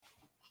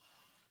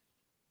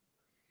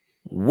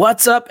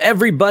What's up,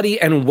 everybody,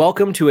 and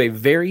welcome to a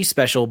very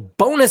special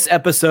bonus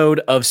episode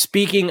of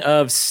Speaking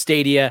of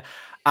Stadia.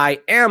 I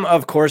am,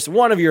 of course,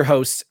 one of your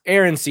hosts,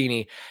 Aaron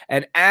Cini,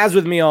 and as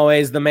with me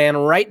always, the man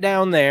right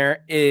down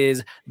there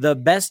is the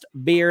best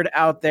beard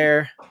out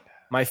there,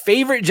 my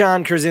favorite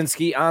John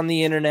Krasinski on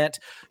the internet,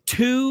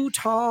 too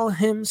tall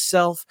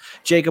himself,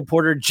 Jacob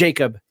Porter.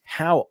 Jacob,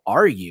 how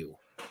are you?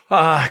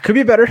 Could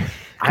be better.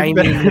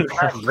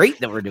 It's not great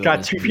that we're doing got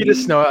this. 2 feet of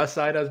snow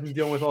outside I've been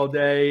dealing with all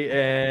day,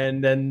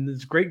 and then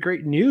there's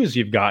great news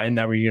you've gotten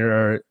that we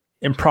are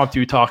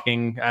impromptu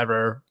talking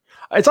ever.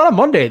 It's on a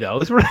Monday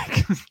though.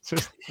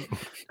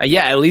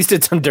 Yeah, at least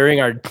it's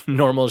during our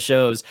normal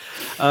shows.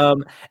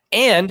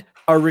 And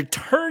a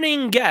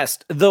returning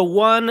guest, the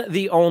one,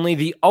 the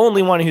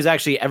only one who's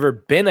actually ever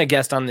been a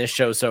guest on this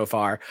show so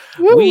far.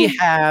 Woo. We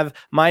have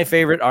my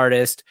favorite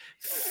artist,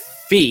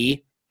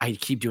 Fee. I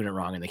keep doing it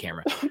wrong in the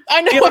camera.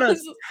 I know. Fiona,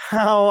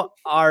 how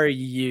are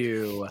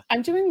you?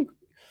 I'm doing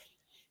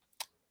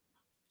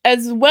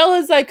as well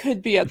as I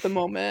could be at the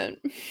moment.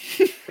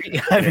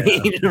 I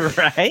mean,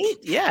 right?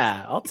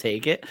 Yeah, I'll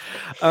take it.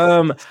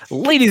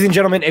 Ladies and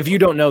gentlemen, if you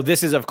don't know,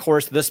 this is, of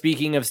course, the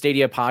Speaking of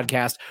Stadia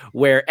podcast,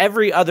 where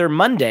every other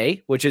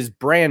Monday, which is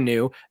brand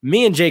new,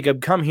 me and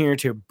Jacob come here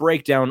to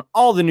break down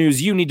all the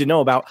news you need to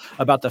know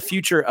about the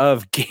future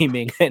of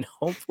gaming, and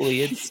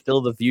hopefully it's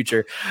still the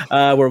future,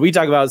 where we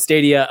talk about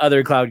Stadia,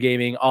 other cloud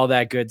gaming, all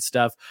that good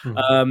stuff.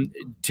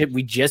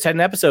 We just had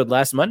an episode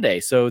last Monday,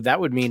 so that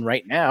would mean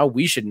right now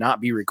we should not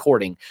be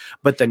recording,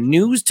 but the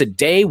news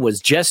today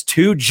was just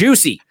too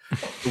juicy.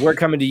 We're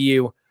coming to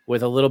you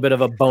with a little bit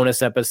of a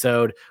bonus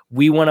episode.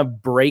 We want to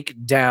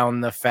break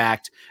down the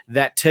fact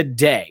that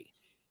today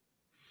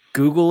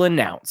Google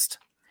announced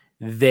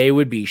they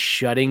would be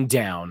shutting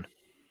down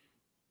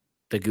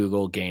the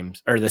Google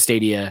games or the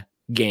Stadia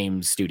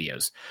Games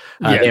studios.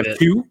 They have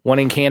two, one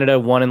in Canada,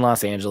 one in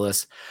Los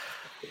Angeles.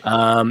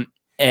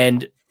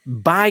 And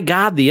by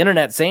God, the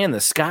internet's saying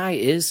the sky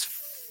is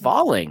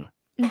falling.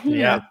 Mm-hmm.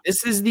 Yeah,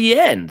 this is the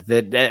end.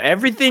 That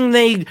everything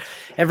they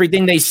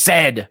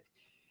said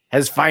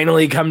has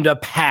finally come to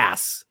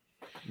pass.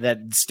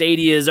 That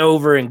Stadia is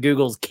over and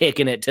Google's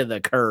kicking it to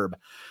the curb.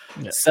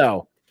 Yeah.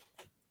 So,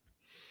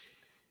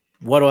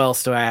 what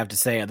else do I have to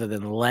say other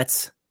than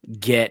let's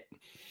get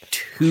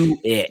to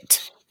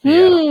it?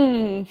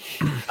 Yeah.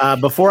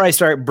 Before I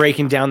start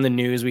breaking down the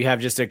news, we have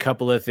just a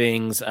couple of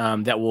things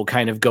that will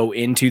kind of go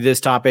into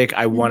this topic.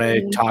 I want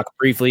to talk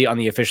briefly on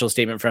the official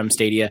statement from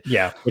Stadia,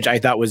 which I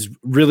thought was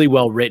really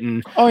well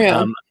written. Oh,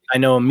 yeah. I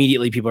know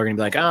immediately people are going to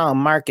be like, oh,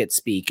 market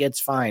speak. It's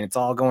fine. It's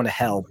all going to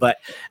hell. But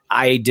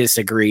I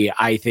disagree.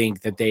 I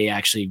think that they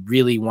actually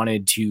really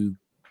wanted to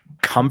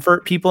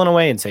comfort people in a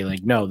way and say,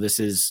 like, no,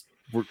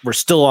 we're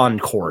still on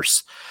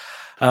course.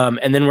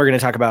 And then we're going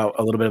to talk about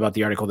a little bit about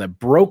the article that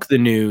broke the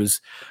news.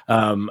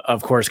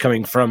 Of course,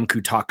 coming from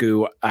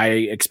Kotaku, I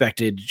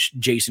expected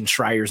Jason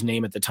Schreier's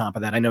name at the top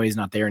of that. I know he's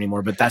not there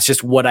anymore, but that's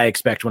just what I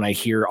expect when I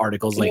hear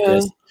articles like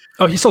this.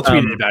 Oh, he still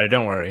tweeted about it.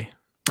 Don't worry.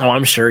 Oh,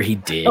 I'm sure he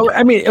did. Oh,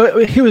 I mean,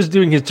 he was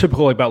doing his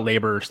typical about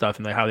labor stuff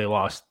and like how they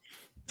lost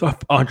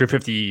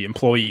 150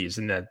 employees,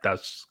 and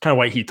that's kind of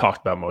what he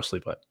talked about mostly.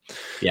 But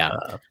yeah.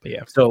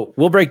 So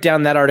we'll break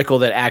down that article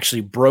that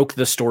actually broke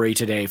the story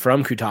today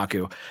from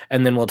Kotaku,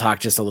 and then we'll talk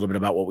just a little bit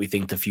about what we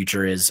think the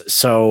future is.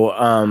 So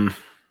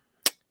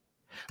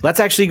let's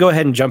actually go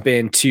ahead and jump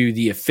into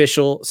the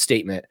official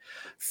statement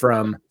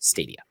from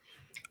Stadia.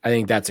 I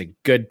think that's a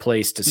good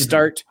place to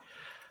start.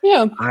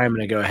 Yeah, I'm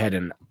going to go ahead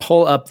and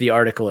pull up the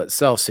article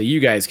itself so you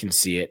guys can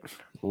see it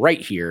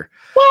right here.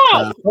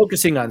 Wow.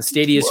 Focusing on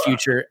Stadia's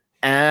future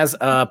as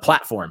a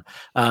platform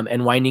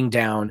and winding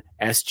down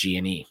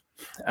SG&E.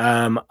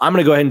 I'm going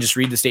to go ahead and just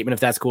read the statement if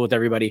that's cool with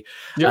everybody.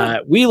 Yeah.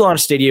 We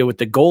launched Stadia with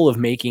the goal of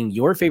making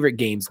your favorite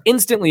games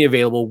instantly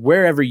available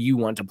wherever you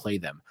want to play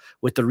them.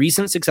 With the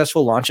recent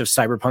successful launch of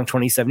Cyberpunk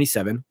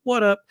 2077,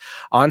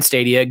 on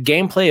Stadia,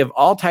 gameplay of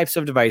all types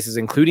of devices,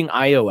 including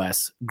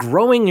iOS,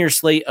 growing your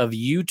slate of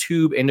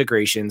YouTube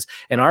integrations,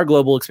 and our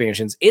global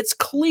expansions, it's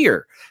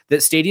clear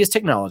that Stadia's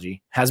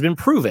technology has been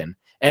proven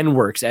and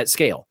works at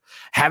scale.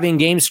 Having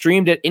games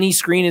streamed at any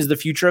screen is the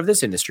future of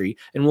this industry,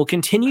 and we'll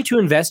continue to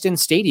invest in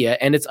Stadia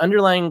and its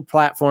underlying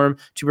platform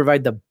to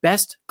provide the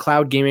best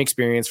cloud gaming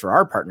experience for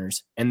our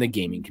partners and the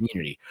gaming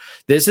community.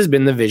 This has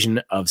been the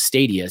vision of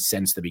Stadia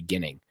since the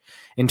beginning.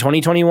 In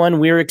 2021,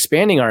 we are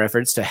expanding our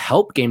efforts to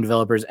help game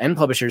developers and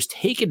publishers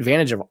take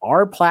advantage of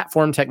our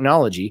platform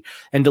technology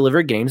and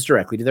deliver games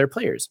directly to their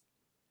players.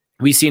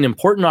 We see an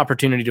important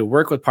opportunity to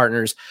work with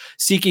partners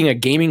seeking a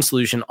gaming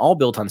solution all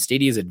built on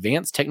Stadia's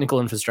advanced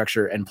technical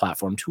infrastructure and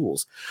platform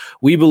tools.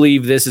 We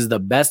believe this is the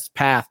best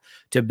path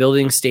to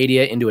building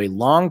Stadia into a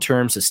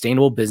long-term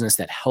sustainable business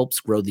that helps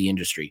grow the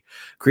industry.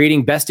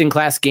 Creating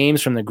best-in-class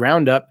games from the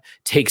ground up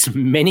takes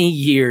many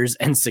years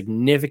and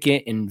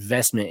significant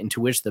investment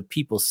into which the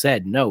people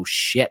said, no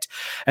shit.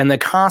 And the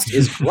cost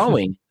is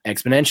growing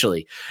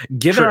exponentially.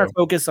 Given our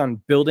focus on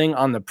building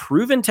on the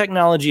proven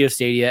technology of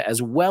Stadia,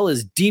 as well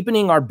as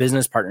deepening our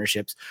business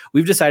partnerships,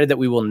 we've decided that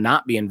we will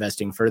not be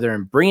investing further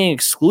in bringing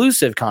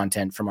exclusive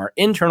content from our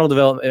internal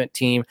development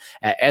team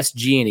at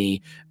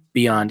SG&E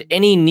beyond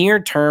any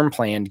near-term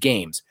planned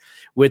games.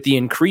 With the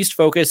increased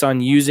focus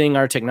on using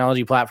our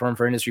technology platform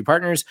for industry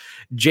partners,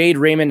 Jade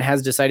Raymond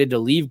has decided to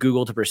leave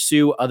Google to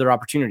pursue other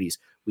opportunities.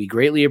 We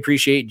greatly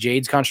appreciate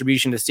Jade's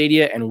contribution to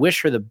Stadia and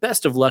wish her the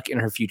best of luck in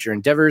her future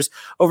endeavors.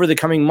 Over the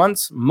coming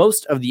months,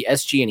 most of the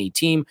SG&E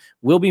team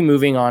will be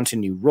moving on to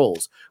new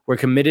roles. We're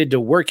committed to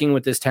working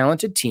with this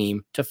talented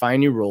team to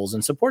find new roles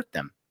and support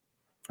them.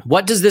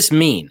 What does this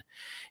mean?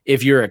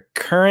 If you're a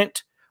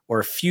current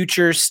or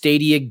future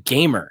Stadia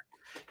gamer,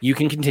 you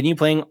can continue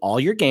playing all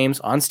your games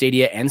on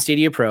Stadia and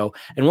Stadia Pro,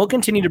 and we'll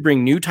continue to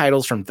bring new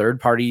titles from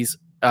third parties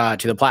to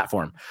the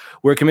platform.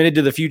 We're committed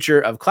to the future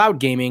of cloud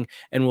gaming,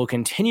 and we'll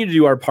continue to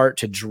do our part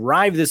to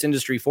drive this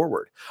industry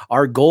forward.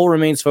 Our goal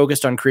remains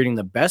focused on creating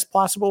the best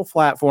possible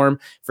platform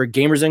for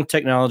gamers and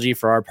technology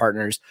for our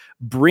partners,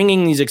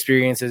 bringing these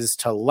experiences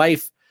to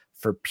life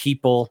for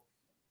people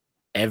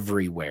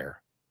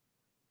everywhere.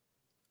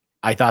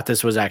 I thought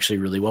this was actually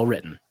really well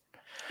written.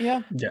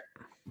 Yeah.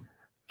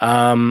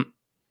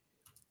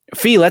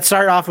 Fee, let's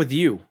start off with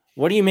you.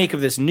 What do you make of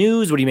this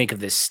news? What do you make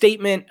of this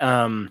statement?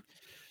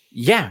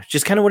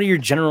 Just kind of what are your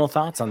general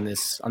thoughts on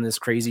this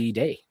crazy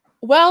day?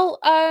 Well,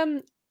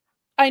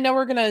 I know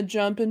we're gonna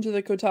jump into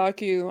the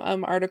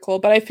Kotaku article,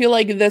 but I feel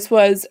like this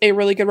was a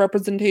really good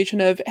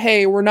representation of,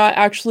 hey, we're not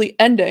actually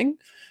ending.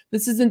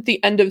 This isn't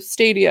the end of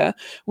Stadia.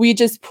 We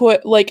just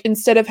put, like,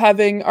 instead of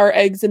having our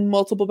eggs in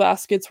multiple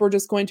baskets, we're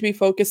just going to be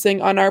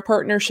focusing on our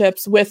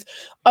partnerships with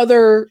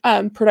other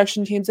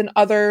production teams and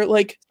other,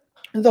 like,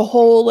 the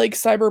whole, like,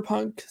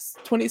 Cyberpunk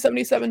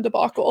 2077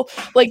 debacle.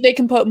 Like, they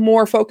can put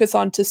more focus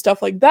onto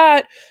stuff like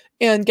that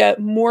and get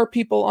more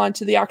people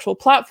onto the actual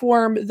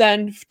platform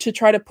than to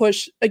try to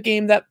push a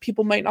game that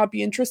people might not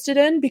be interested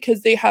in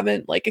because they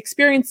haven't, like,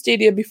 experienced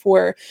Stadia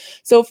before.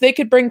 So if they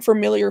could bring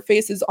familiar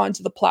faces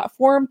onto the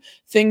platform,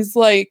 things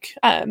like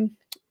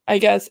I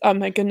guess,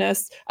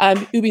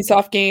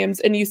 Ubisoft games,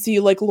 and you see,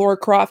 like, Lara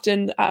Croft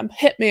and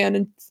Hitman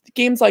and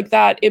games like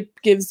that, it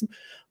gives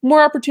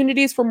more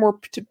opportunities for more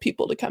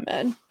people to come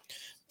in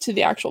to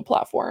the actual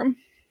platform.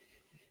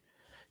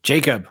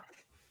 Jacob,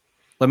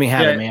 let me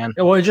have it, man.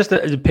 Well, just to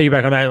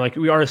piggyback on that, like,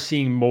 we are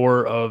seeing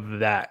more of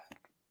that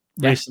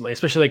recently,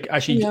 especially, like,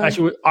 actually,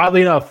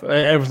 oddly enough,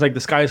 everyone's like,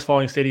 the sky is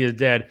falling, Stadia is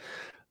dead.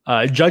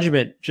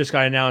 Judgment just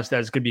got announced that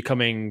it's going to be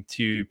coming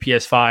to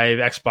PS5,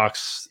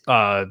 Xbox,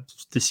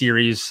 the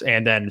series,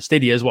 and then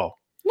Stadia as well.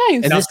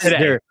 Nice. And this is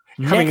their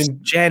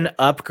next-gen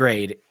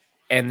upgrade,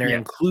 and they're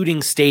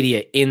including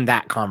Stadia in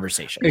that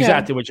conversation.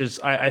 Exactly, which is,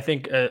 I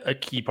think, a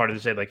key part of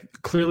the say. Like,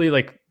 clearly,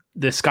 like,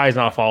 the sky's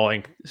not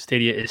falling.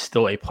 Stadia is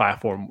still a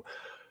platform.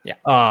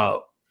 Yeah.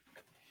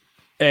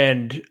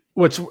 And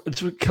what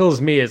kills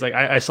me is, like,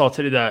 I saw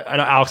today that I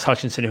know Alex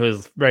Hutchinson, who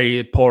is a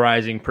very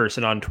polarizing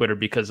person on Twitter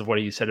because of what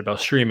he said about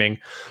streaming,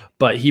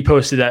 but he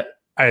posted that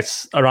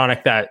it's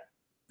ironic that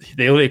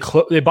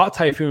they bought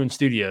Typhoon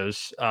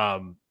Studios,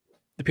 the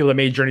people that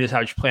made Journey to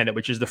Savage Planet,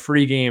 which is the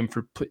free game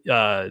for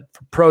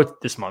Pro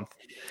this month.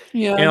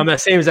 Yeah. And on that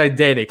same exact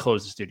day, they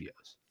closed the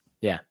studios.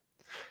 Yeah.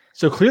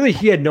 So clearly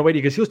he had no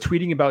idea, because he was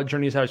tweeting about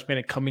Journey to Savage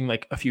Planet coming,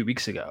 like, a few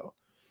weeks ago.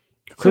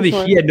 Clearly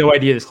he had no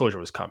idea this closure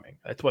was coming.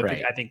 That's what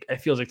I think it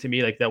feels like to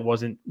me, like, that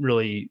wasn't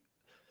really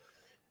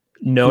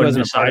known. It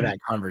wasn't a part of that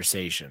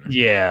conversation.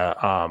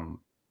 Yeah.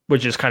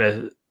 Which is kind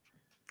of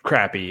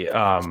crappy.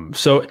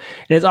 So, and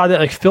it's odd that,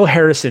 like, Phil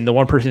Harrison, the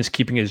one person who's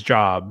keeping his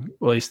job,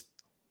 well, at least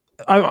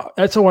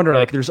that's a wonder.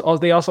 Like,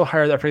 they also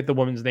hired, I forget the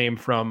woman's name,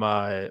 from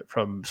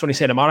Sony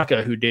Santa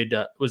Monica, who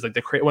was like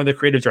one of the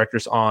creative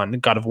directors on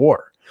God of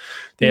War.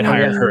 They had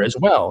hired her as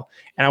well.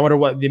 And I wonder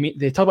what they mean.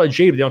 They talk about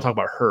Jade, but they don't talk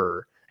about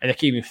her. And they're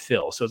keeping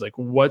Phil. So it's like,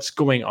 what's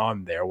going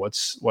on there? What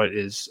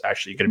is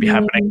actually going to be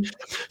happening?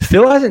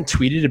 Phil hasn't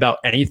tweeted about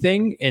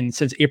anything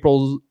since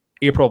April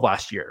of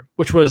last year,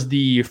 which was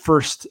the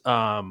first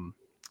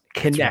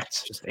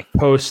Connect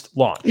post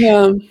launch.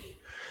 Yeah.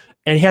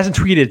 And he hasn't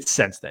tweeted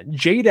since then.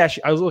 Jade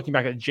actually, I was looking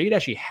back at Jade,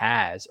 actually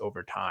has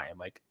over time,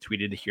 like,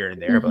 tweeted here and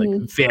there, but,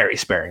 like, very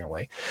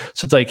sparingly.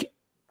 So it's like,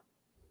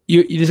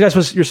 you're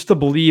supposed to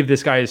believe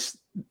this guy's,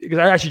 because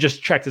I actually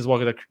just checked as well,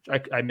 because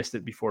I missed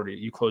it before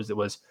you closed it,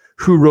 was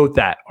who wrote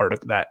that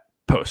article, that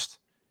post.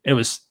 And it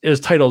was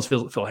titled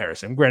Phil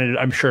Harrison. Granted,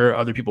 I'm sure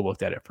other people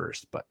looked at it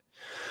first, but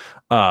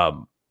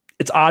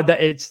it's odd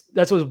that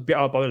that's what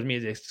bothers me,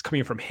 is it's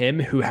coming from him,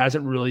 who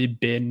hasn't really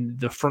been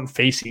the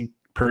front-facing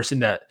person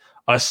that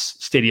us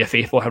Stadia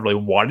faithful have really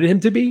wanted him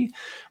to be.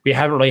 We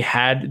haven't really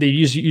had, they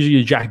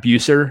usually Jack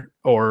Buser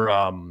or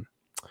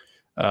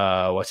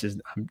what's his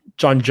name?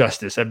 John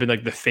Justice have been,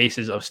 like, the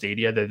faces of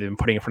Stadia that they've been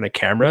putting in front of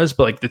cameras,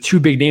 but, like, the two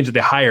big names that they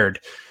hired,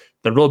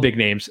 the real big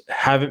names,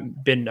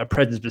 haven't been a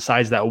presence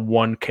besides that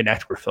one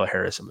Connect where Phil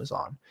Harrison was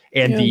on,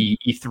 and the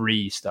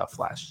E3 stuff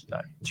last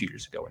 2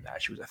 years ago when that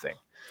actually was a thing.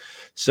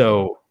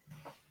 So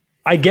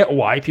I get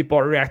why people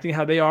are reacting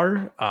how they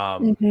are,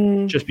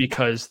 just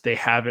because they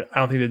haven't. I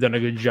don't think they've done a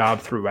good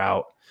job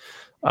throughout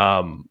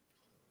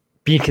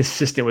being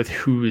consistent with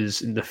who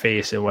is in the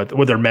face and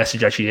what their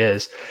message actually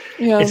is.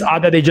 Yeah. It's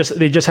odd that they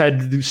just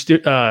had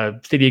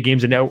Stadia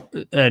Games and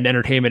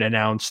Entertainment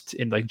announced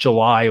in like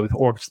July with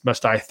Orcs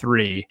Must Die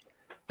 3,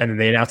 and then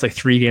they announced like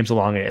 3 games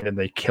along it, and then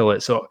they kill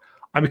it. So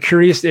I'm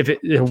curious if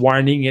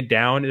winding it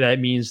down, that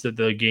means that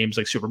the games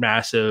like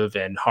Supermassive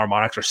and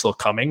Harmonix are still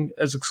coming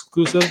as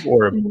exclusive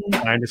or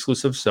planned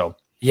exclusive. So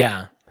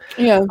yeah.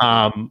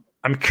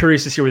 I'm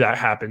curious to see where that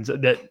happens.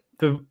 That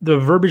the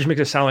verbiage makes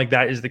it sound like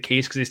that is the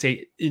case because they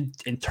say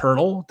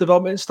internal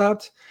development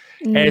stopped,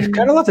 and it's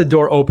kind of left the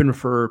door open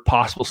for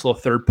possible still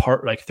third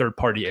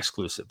party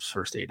exclusives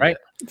for Stadia. Right,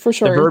 for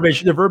sure.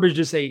 The verbiage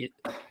just say,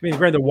 I mean,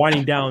 granted, they're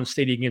winding down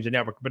Stadia Games and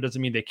Network, but it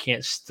doesn't mean they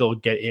can't still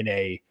get in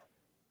a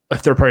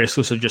third party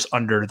exclusive just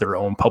under their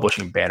own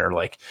publishing banner.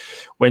 Like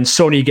when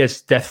Sony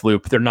gets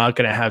Deathloop, they're not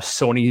going to have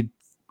Sony.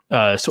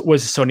 So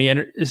was Sony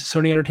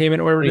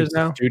Entertainment or whatever it is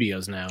now?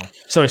 Studios now.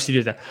 Sony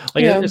Studios now.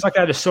 Like it's not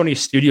got a Sony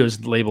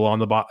Studios label on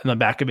the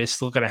back of it. It's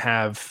still gonna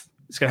have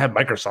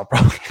Microsoft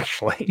probably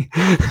actually,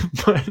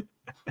 but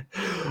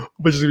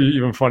which is gonna be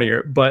even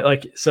funnier. But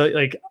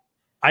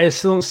I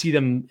still don't see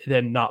them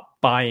not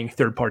buying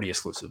third party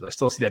exclusives. I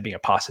still see that being a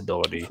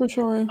possibility for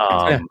sure.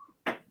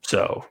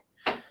 So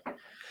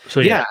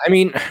yeah. I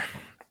mean,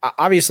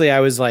 obviously,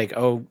 I was like,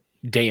 oh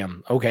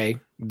damn, okay,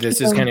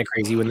 this is kind of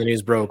crazy when the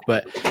news broke.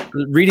 But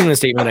reading the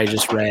statement I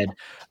just read,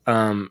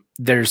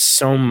 there's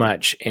so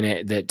much in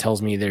it that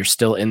tells me they're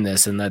still in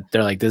this, and that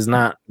they're like, this is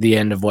not the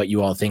end of what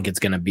you all think it's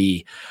going to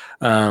be.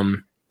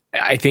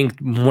 I think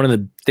one of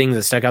the things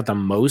that stuck out the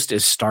most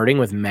is starting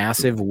with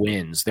massive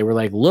wins. They were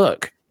like,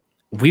 look,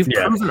 we've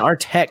proven our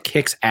tech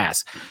kicks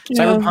ass.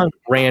 Cyberpunk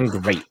ran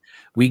great.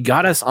 We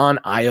got us on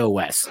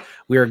iOS.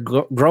 We are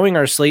growing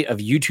our slate of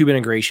YouTube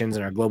integrations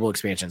and our global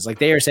expansions. Like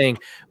they are saying,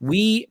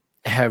 we've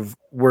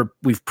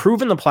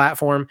proven the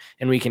platform,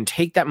 and we can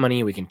take that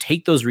money, we can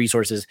take those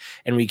resources,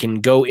 and we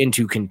can go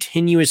into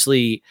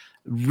continuously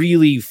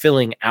really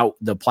filling out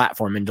the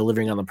platform and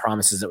delivering on the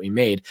promises that we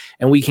made,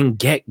 and we can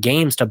get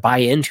games to buy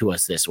into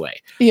us this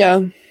way.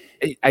 Yeah.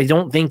 I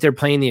don't think they're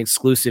playing the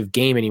exclusive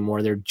game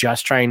anymore. They're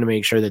just trying to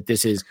make sure that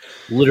this is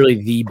literally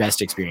the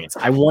best experience.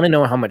 I want to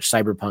know how much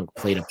Cyberpunk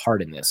played a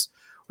part in this,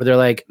 where they're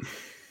like,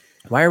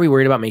 why are we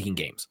worried about making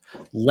games?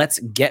 Let's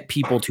get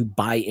people to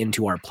buy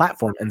into our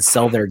platform and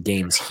sell their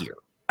games here.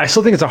 I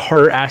still think it's a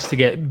harder ask to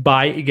get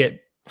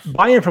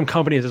buy-in from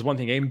companies is one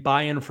thing. Getting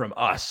buy-in from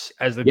us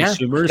as the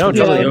consumers,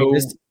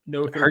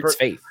 no hurts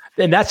faith.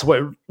 And that's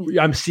what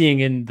I'm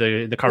seeing in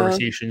the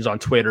conversations on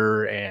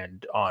Twitter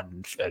and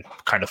on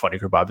Kind of Funny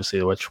Group,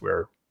 obviously, which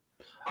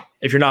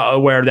if you're not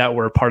aware of that,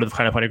 we're part of the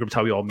Kind of Funny Group. It's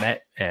how we all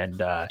met,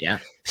 and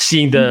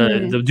seeing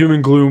the doom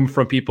and gloom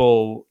from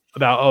people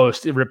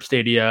about rip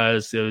Stadia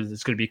it's going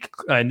to be,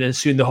 and then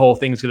soon the whole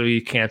thing's going to be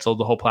canceled,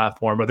 the whole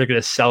platform, or they're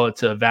going to sell it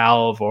to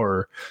Valve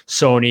or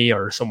Sony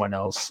or someone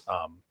else.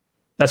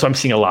 That's what I'm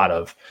seeing a lot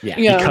of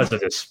because of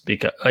this,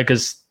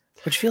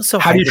 which feels so.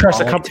 How do you trust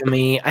a company? To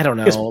me, I don't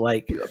know.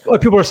 Like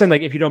people are saying,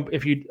 like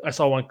I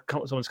saw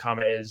someone's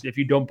comment is, if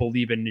you don't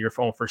believe in your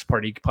own first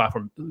party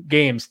platform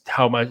games,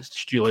 how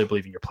much do you really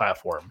believe in your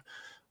platform?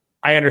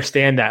 I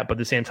understand that, but at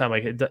the same time,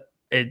 like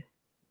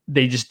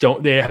they just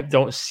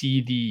don't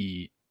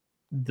see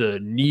the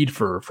need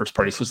for first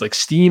party. So it's like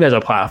Steam as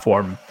a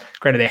platform.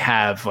 Granted, they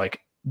have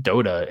like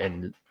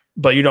Dota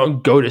but you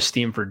don't go to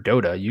Steam for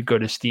Dota. You go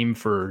to Steam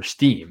for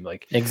Steam.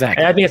 Like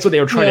exactly. And I think that's what they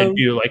were trying to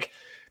do. Like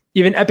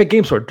even Epic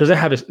Games Store doesn't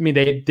have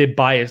they did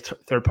buy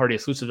third party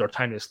exclusives or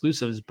timed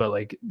exclusives, but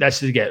like that's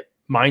to get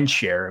mind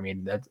share. I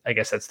mean, I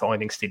guess that's the only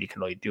thing Stadia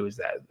can really do is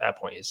that at that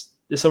point is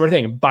this sort of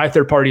thing. Buy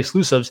third party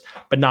exclusives,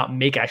 but not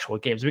make actual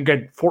games. I mean,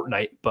 good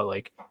Fortnite, but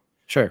like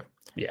sure.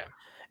 Yeah.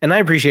 And I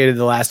appreciated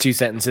the last 2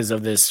 sentences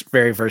of this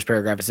very first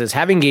paragraph. It says,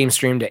 having games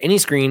streamed to any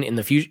screen in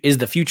the is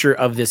the future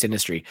of this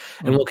industry,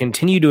 and will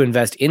continue to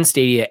invest in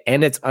Stadia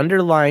and its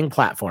underlying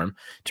platform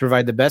to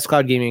provide the best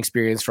cloud gaming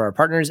experience for our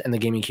partners and the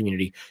gaming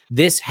community.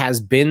 This has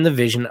been the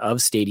vision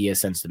of Stadia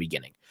since the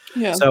beginning.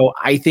 Yeah. So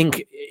I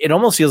think it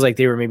almost feels like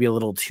they were maybe a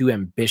little too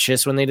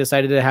ambitious when they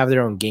decided to have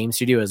their own game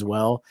studio as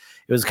well.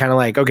 It was kind of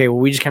like, okay, well,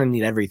 we just kind of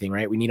need everything,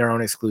 right? We need our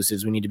own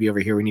exclusives. We need to be over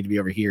here. We need to be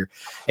over here.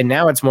 And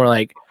now it's more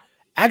like,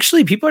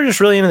 actually, people are just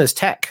really into this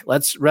tech.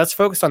 Let's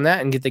focus on that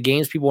and get the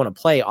games people want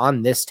to play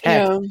on this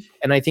tech. Yeah.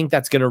 And I think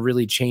that's going to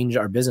really change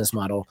our business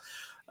model.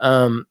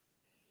 And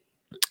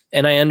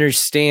I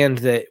understand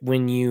that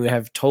when you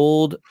have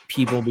told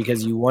people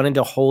because you wanted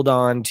to hold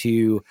on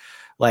to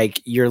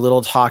like your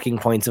little talking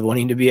points of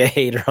wanting to be a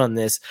hater on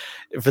this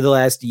for the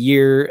last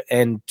year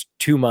and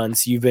 2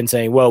 months, you've been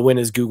saying, well, when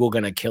is Google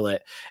going to kill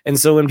it? And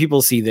so when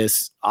people see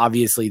this,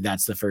 obviously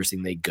that's the first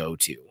thing they go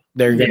to.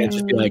 They're going to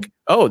just be like,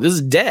 oh, this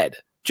is dead.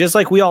 Just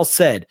like we all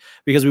said,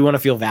 because we want to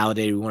feel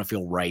validated. We want to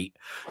feel right.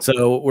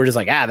 So we're just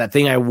like, that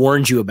thing I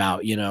warned you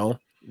about,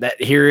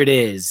 that here it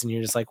is. And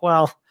you're just like,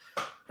 well,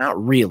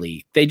 not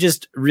really. They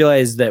just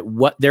realize that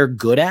what they're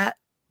good at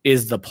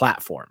is the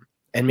platform.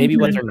 And maybe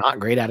what they're not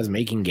great at is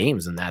making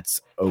games, and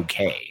that's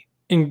okay.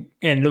 And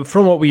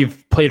from what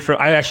we've played for,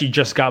 I actually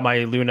just got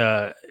my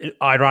Luna.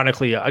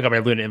 Ironically, I got my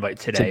Luna invite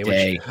today.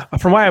 Which,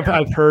 from what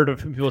I've heard of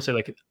people say,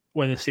 like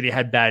when the city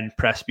had bad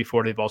press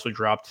before, they've also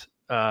dropped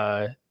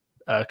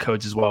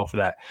codes as well for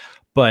that.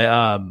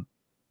 But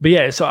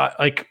yeah. So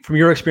like from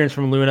your experience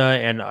from Luna,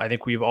 and I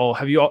think Fiona,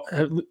 have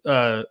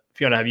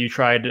you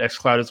tried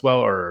XCloud as well,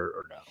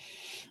 or no?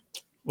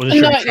 I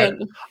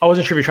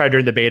wasn't sure if you tried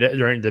during the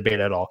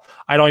beta at all.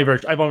 I've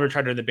only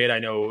tried during the beta. I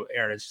know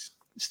Aaron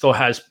still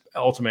has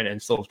Ultimate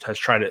and still has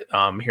tried it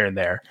here and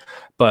there,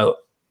 but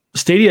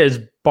Stadia is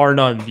bar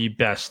none the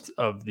best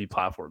of the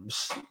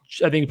platforms.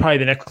 I think probably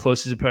the next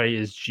closest probably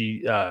is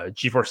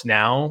GeForce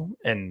Now,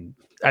 and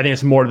I think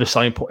it's more of the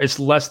selling point. It's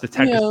less the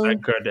tech is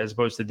that good as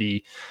opposed to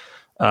the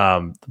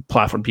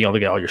platform being able to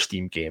get all your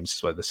Steam games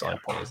is what the selling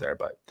point is there.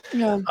 But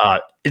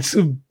it's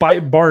by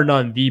bar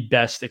none the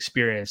best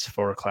experience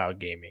for cloud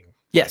gaming.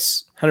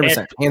 Yes,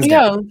 100%, hands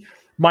down.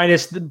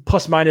 Minus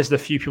the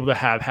few people that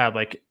have had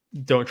like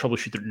don't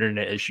troubleshoot their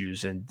internet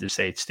issues and just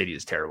say Stadia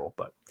is terrible.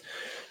 But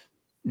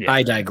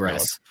I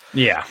digress.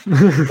 Yeah.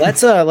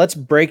 Let's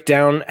break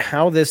down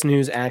how this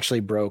news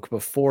actually broke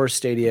before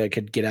Stadia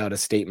could get out a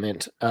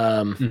statement.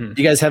 Do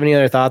you guys have any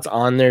other thoughts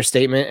on their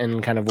statement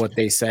and kind of what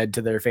they said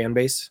to their fan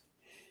base?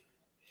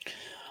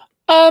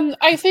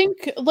 I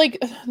think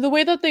like the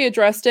way that they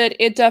addressed it,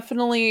 it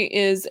definitely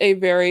is a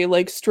very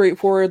like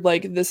straightforward,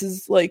 like this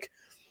is like,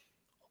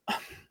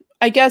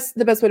 I guess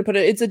the best way to put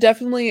it, it's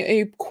definitely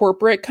a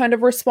corporate kind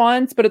of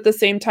response, but at the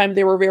same time,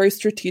 they were very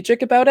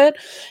strategic about it.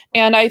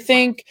 And I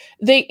think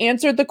they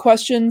answered the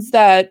questions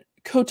that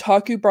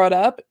Kotaku brought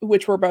up,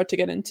 which we're about to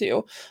get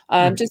into,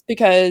 just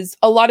because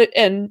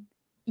and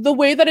the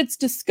way that it's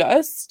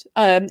discussed,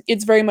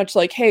 it's very much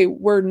like, hey,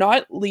 we're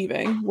not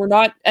leaving. We're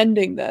not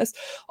ending this.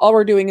 All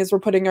we're doing is we're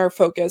putting our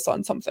focus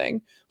on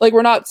something. Like,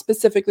 we're not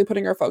specifically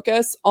putting our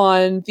focus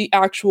on the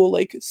actual,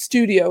 like,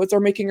 studios or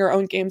making our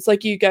own games.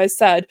 Like you guys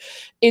said,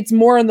 it's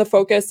more in the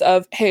focus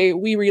of, hey,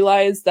 we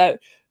realize that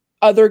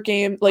we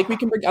can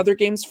bring other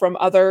games from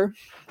other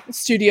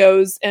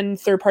studios and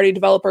third-party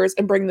developers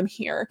and bring them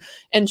here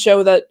and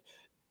show that,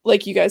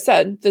 like you guys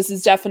said, this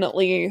is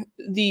definitely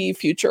the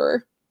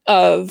future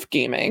of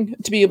gaming,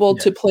 to be able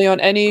to play on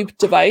any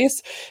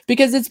device,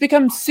 because it's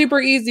become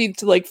super easy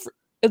to like,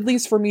 at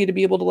least for me, to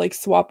be able to like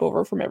swap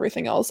over from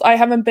everything else. I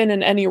haven't been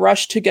in any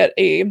rush to get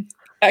a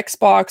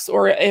Xbox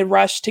or a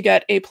rush to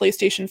get a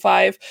PlayStation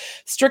 5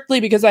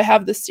 strictly because I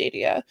have the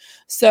Stadia.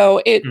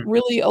 So it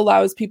really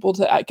allows people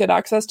to get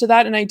access to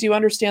that. And I do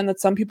understand that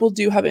some people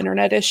do have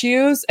internet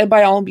issues, and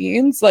by all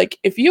means, like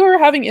if you are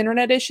having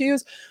internet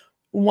issues,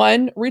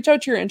 one, reach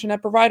out to your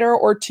internet provider,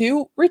 or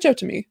two, reach out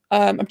to me.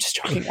 I'm just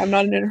joking. I'm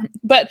not an internet,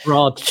 but we'll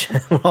all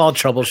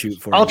troubleshoot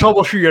for you. I'll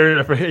troubleshoot your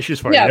internet issues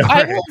for you. Yeah,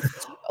 I will.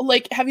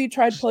 Like, have you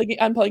tried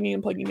unplugging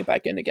and plugging it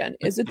back in again?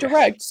 Is it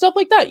direct? Stuff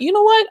like that. You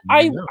know what?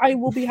 I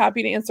will be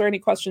happy to answer any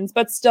questions,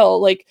 but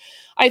still, like,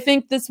 I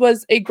think this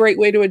was a great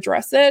way to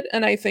address it.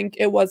 And I think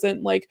it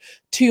wasn't like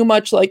too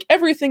much like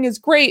everything is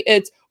great.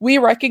 It's, we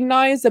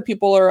recognize that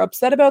people are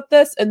upset about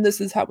this and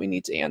this is how we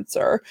need to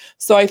answer.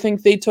 So I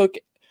think they took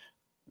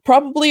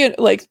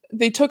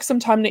some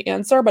time to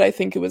answer, but I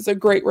think it was a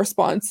great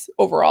response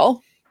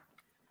overall.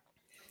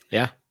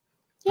 Yeah.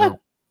 No,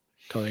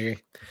 totally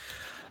agree.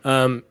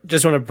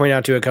 Just want to point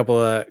out to a couple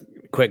of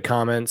quick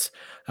comments.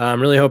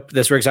 Really hope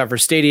this works out for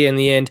Stadia in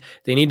the end.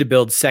 They need to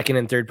build second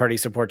and third party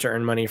support to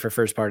earn money for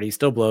first party.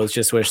 Still blows.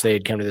 Just wish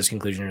they'd come to this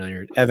conclusion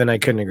earlier. Evan, I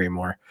couldn't agree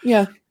more.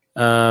 Yeah.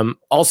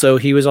 Also,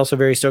 he was also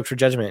very stoked for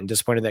Judgment and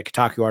disappointed that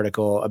Kotaku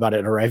article about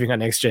it arriving on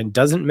next gen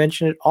doesn't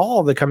mention at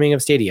all the coming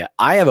of Stadia.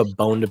 I have a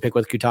bone to pick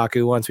with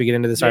Kotaku once we get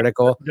into this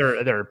article.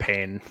 They're a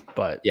pain,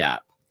 but yeah.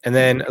 And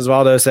then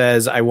Osvaldo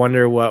says, I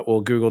wonder what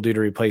will Google do to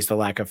replace the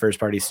lack of first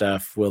party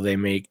stuff. Will they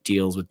make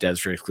deals with devs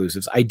for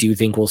exclusives? I do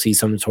think we'll see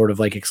some sort of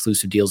like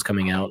exclusive deals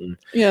coming out, and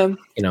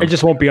it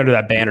just won't be under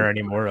that banner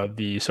anymore of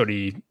the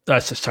Sony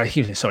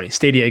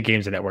Stadia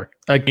Games and Network,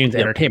 Games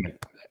and Entertainment.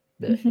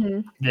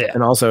 Mm-hmm. Yeah.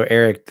 And also,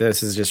 Eric,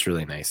 this is just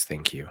really nice.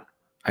 Thank you.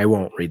 I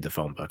won't read the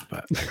phone book,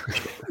 but I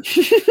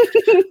appreciate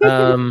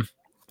it.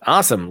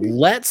 Awesome.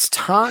 Let's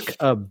talk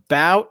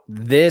about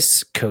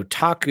this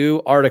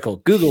Kotaku article.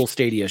 Google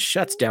Stadia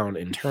shuts down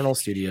internal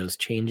studios,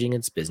 changing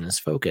its business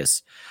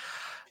focus.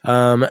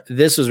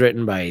 This was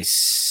written by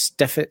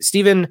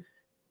Stephen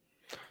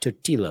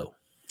Totilo.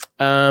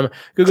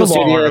 Google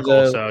Stadia,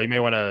 article, so you may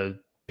want to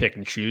pick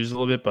and choose a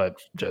little bit,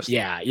 but just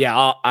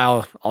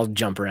I'll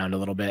jump around a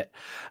little bit.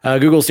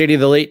 Google Stadia,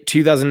 the late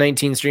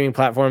 2019 streaming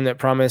platform that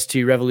promised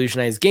to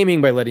revolutionize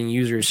gaming by letting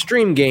users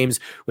stream games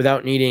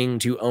without needing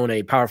to own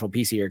a powerful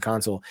PC or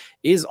console,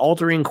 is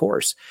altering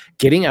course,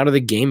 getting out of the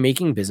game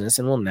making business,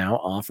 and will now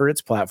offer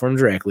its platform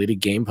directly to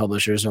game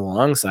publishers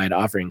alongside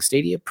offering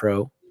Stadia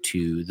Pro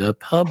to the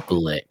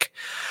public.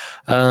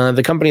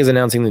 The company is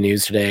announcing the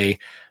news today.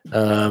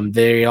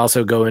 They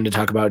also go in to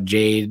talk about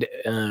Jade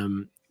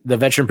the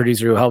veteran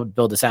producer who helped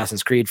build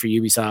Assassin's Creed for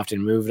Ubisoft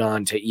and moved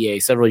on to EA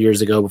several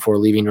years ago before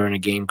leaving to run a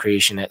game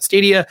creation at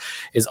Stadia,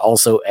 is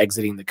also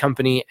exiting the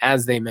company.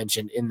 As they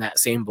mentioned in that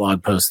same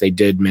blog post, they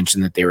did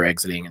mention that they were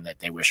exiting and that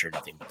they wish her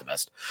nothing but the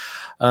best.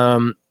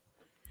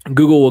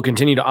 Google will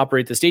continue to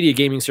operate the Stadia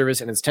gaming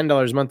service and its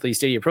 $10 monthly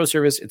Stadia Pro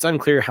service. It's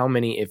unclear how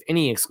many, if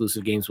any,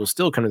 exclusive games will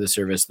still come to the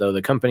service, though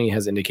the company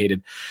has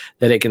indicated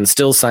that it can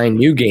still sign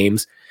new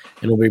games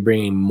and will be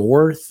bringing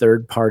more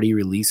third-party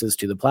releases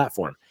to the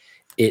platform.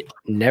 It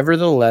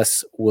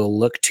nevertheless will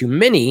look to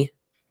many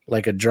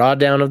like a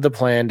drawdown of the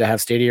plan to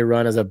have Stadia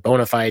run as a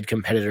bona fide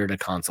competitor to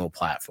console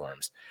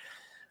platforms.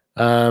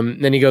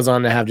 Then he goes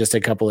on to have just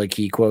a couple of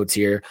key quotes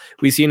here.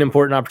 We see an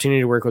important opportunity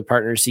to work with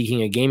partners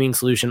seeking a gaming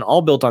solution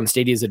all built on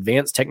Stadia's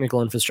advanced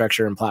technical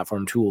infrastructure and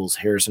platform tools.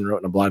 Harrison wrote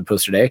in a blog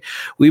post today,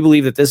 we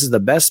believe that this is the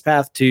best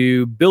path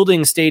to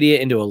building Stadia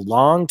into a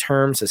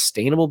long-term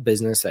sustainable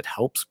business that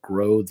helps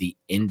grow the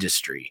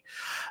industry.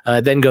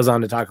 Then goes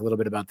on to talk a little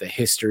bit about the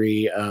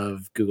history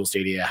of Google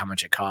Stadia, how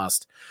much it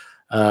cost.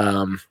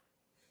 The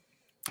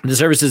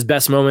service's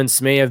best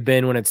moments may have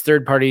been when its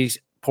third-party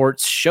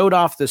ports showed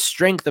off the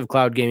strength of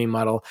cloud gaming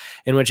model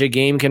in which a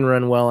game can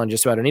run well on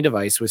just about any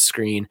device with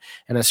screen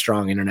and a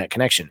strong internet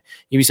connection.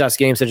 Ubisoft's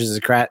games such as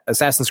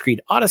Assassin's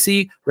Creed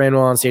Odyssey ran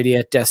well on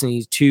Stadia.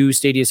 Destiny 2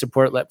 Stadia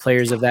support let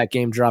players of that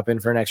game drop in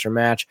for an extra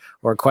match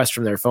or request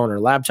from their phone or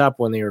laptop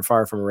when they were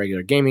far from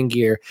regular gaming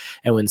gear.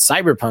 And when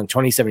Cyberpunk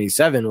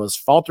 2077 was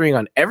faltering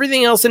on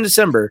everything else in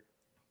December,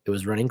 it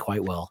was running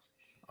quite well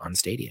on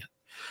Stadia.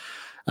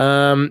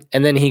 And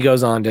then he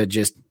goes on to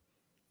just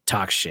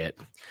talk shit.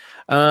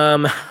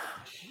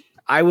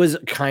 I was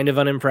kind of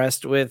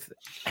unimpressed with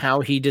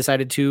how he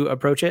decided to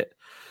approach it.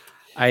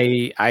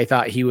 I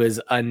thought he was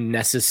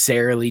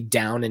unnecessarily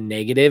down and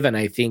negative, and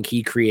I think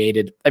he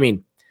created, I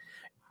mean,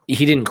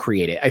 he didn't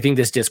create it. I think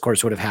this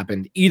discourse would have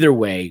happened either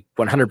way,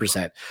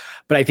 100%.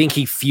 But I think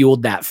he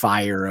fueled that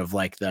fire of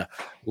like the,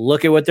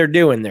 look at what they're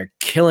doing. They're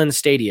killing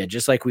Stadia,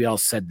 just like we all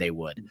said they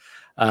would.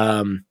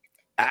 I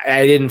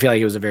didn't feel like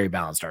it was a very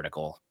balanced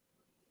article.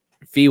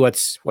 Fee,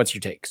 what's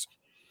your takes?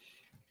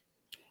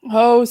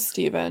 Oh,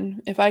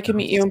 Steven, if I could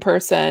meet you in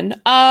person.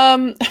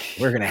 We're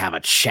gonna have a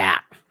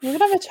chat. We're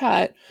gonna have a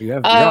chat.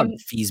 You're on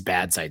Fee's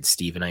bad side,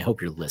 Steven. I hope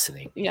you're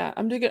listening. Yeah,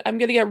 I'm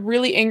gonna get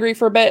really angry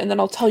for a bit, and then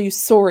I'll tell you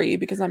sorry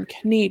because I'm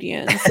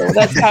Canadian. So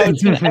that's how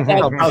it's gonna end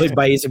up. I'll probably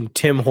buy you some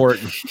Tim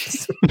Hortons.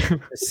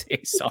 Say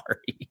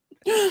sorry.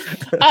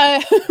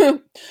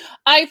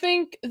 I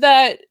think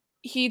that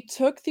he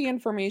took the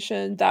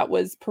information that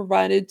was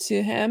provided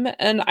to him,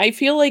 and I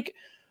feel like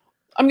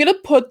I'm going to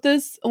put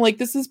this, like,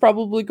 this is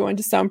probably going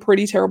to sound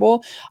pretty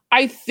terrible.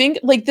 I think,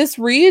 like, this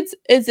reads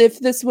as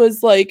if this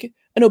was, like,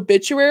 an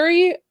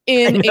obituary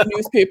in a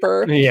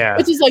newspaper. Yeah.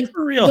 Which is, like,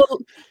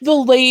 the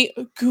late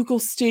Google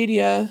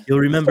Stadia. You'll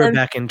remember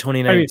back in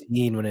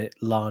 2019 when it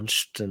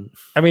launched. And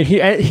I mean, he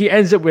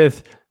ends it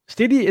with,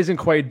 Stadia isn't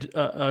quite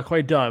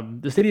dumb.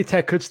 The Stadia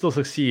tech could still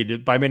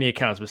succeed by many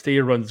accounts, but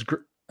Stadia runs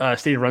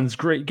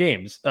great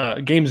games.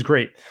 Games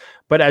great.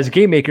 But as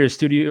game makers,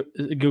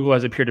 Google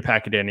has appeared to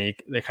pack it in.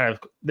 They kind of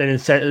then it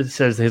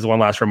says his one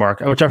last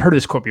remark, which I've heard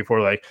this quote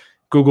before. Like,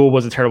 Google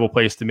was a terrible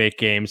place to make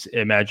games.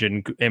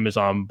 Imagine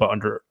Amazon, but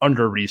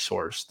under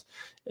resourced.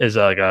 Is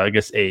I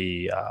guess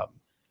a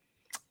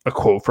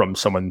quote from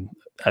someone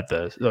at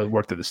the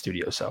worked at the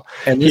studio. So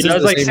and this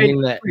is the same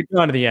thing that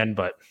done to the end,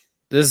 but.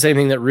 This is the same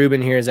thing that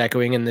Ruben here is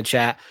echoing in the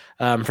chat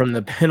from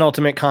the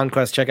Penultimate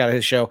Conquest. Check out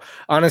his show.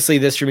 Honestly,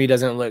 this for me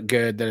doesn't look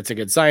good, that it's a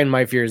good sign.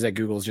 My fear is that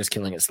Google's just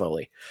killing it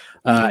slowly.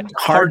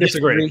 Hard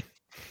disagree.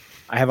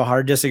 I have a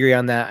hard disagree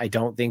on that. I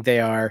don't think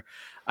they are.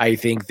 I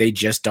think they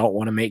just don't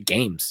want to make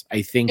games.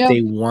 I think they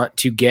want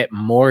to get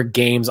more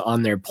games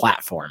on their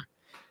platform.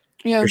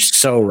 Yeah. You're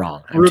so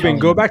wrong. Ruben,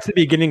 go back to the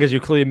beginning because you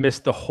clearly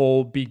missed the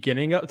whole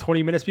beginning of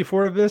 20 minutes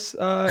before this,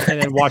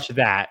 and then watch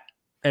that,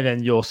 and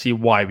then you'll see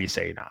why we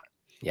say not.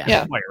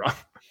 Yeah. Why you're wrong.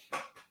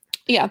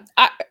 Yeah.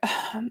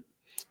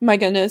 My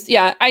goodness.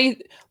 Yeah.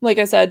 Like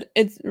I said,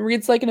 it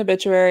reads like an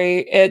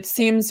obituary. It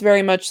seems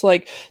very much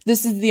like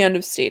this is the end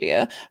of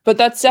Stadia, but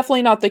that's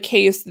definitely not the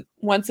case.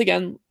 Once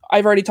again,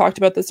 I've already talked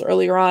about this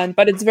earlier on,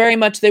 but it's very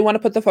much, they want to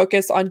put the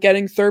focus on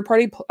getting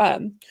third-party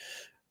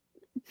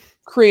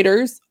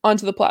creators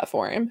onto the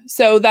platform.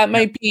 So that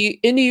might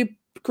be indie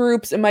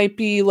groups, it might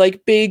be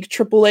like big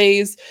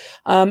AAAs,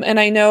 and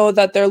I know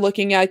that they're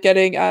looking at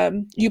getting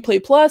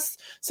Uplay Plus,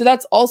 so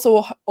that's also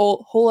a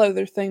whole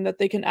other thing that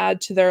they can add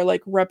to their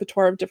like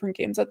repertoire of different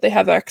games that they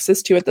have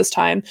access to at this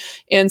time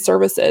and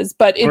services.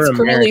 But it's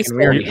currently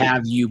we already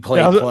have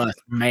Uplay Plus,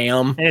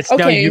 ma'am, and it's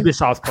now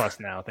Ubisoft Plus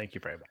now. Thank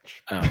you very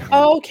much.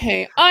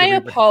 Okay, I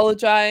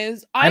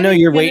apologize. I know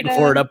you're waiting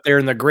for it up there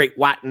in the Great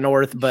White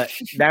North, but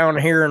down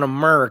here in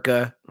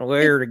America,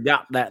 we already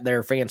got that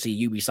there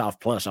fancy Ubisoft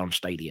Plus on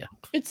Stadia.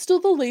 It's still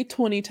the late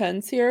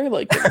 2010s here,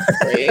 like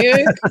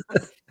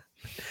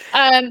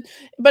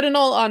but in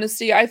all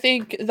honesty, I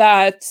think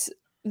that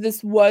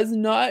this was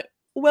not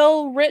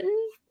well written,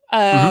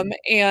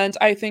 and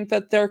I think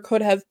that there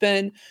could have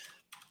been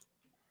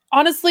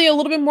honestly, a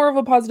little bit more of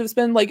a positive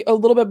spin, like a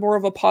little bit more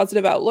of a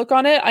positive outlook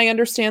on it. I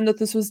understand that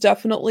this was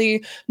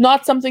definitely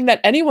not something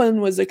that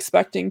anyone was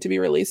expecting to be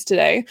released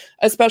today,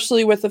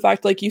 especially with the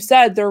fact, like you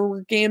said, there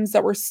were games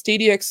that were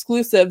Stadia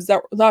exclusives,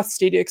 that not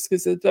Stadia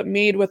exclusives, but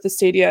made with the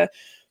Stadia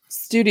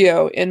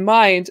studio in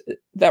mind,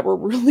 that were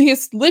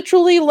released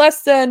literally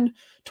less than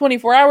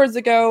 24 hours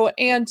ago,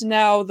 and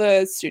now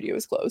the studio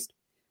is closed.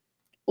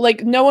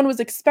 Like, no one was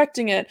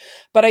expecting it,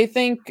 but I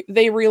think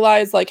they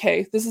realized, like,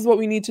 hey, this is what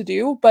we need to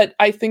do. But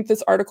I think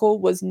this article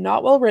was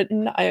not well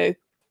written.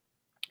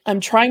 I'm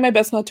trying my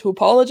best not to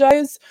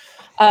apologize.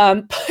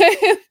 I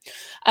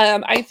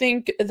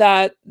think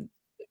that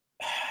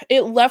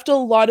it left a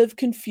lot of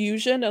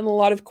confusion and a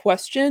lot of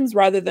questions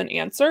rather than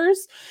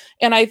answers.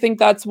 And I think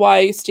that's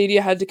why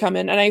Stadia had to come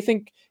in. And I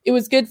think it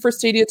was good for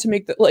Stadia to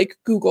make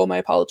Google, my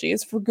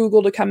apologies, for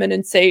Google to come in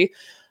and say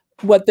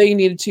what they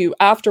needed to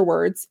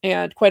afterwards.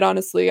 And quite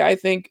honestly, I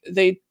think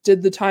they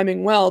did the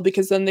timing well,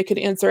 because then they could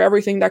answer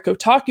everything that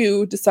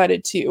Kotaku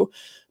decided to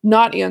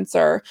not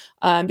answer.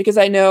 Because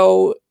I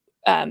know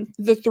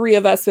the three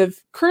of us have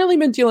currently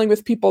been dealing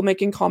with people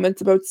making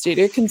comments about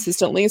Stadia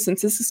consistently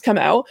since this has come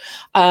out.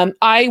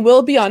 I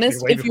will be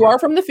honest, if you are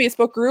from the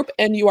Facebook group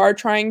and you are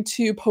trying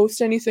to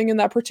post anything in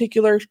that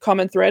particular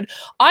comment thread,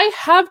 I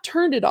have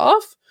turned it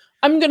off.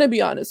 I'm going to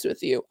be honest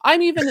with you.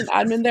 I'm even an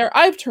admin there.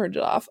 I've turned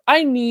it off.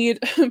 I need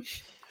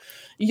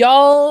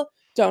y'all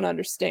don't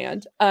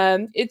understand.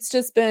 It's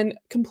just been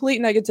complete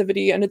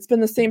negativity, and it's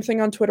been the same thing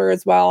on Twitter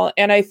as well.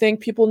 And I think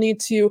people need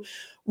to,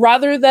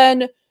 rather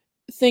than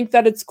think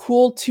that it's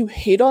cool to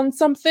hate on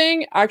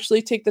something,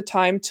 actually take the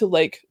time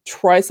to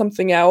try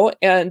something out.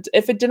 And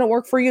if it didn't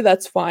work for you,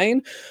 that's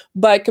fine.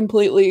 But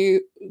completely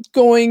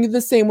going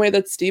the same way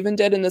that Steven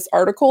did in this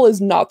article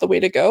is not the way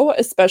to go,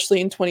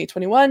 especially in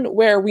 2021,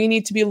 where we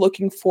need to be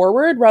looking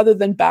forward rather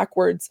than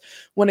backwards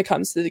when it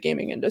comes to the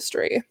gaming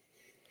industry.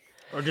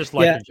 Or just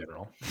life in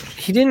general.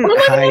 He didn't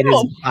hide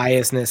his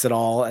biasness at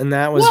all. And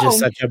that was just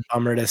such a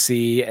bummer to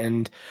see.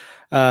 And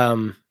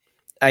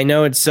I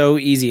know it's so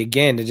easy,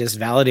 again, to just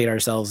validate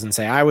ourselves and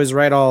say, I was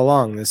right all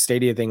along. The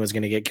Stadia thing was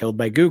going to get killed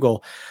by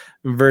Google,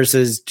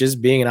 versus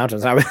just being an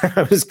optimist.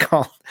 I was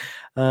called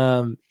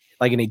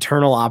like an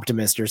eternal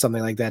optimist or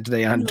something like that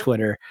today on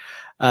Twitter.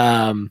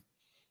 But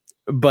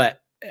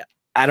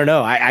I don't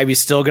know. I was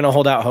still going to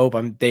hold out hope.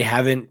 They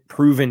haven't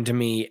proven to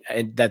me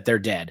that they're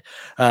dead.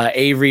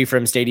 Avery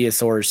from Stadia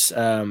Source,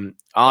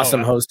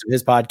 awesome host of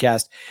his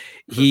podcast.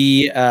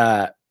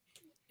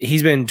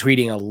 He's been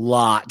tweeting a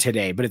lot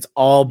today, but it's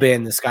all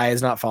been, the sky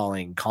is not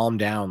falling. Calm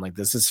down. Like,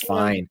 this is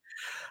fine.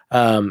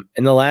 And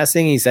the last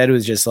thing he said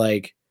was just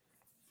like,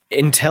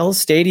 until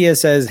Stadia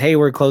says, hey,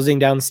 we're closing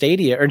down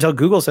Stadia, or until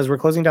Google says we're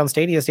closing down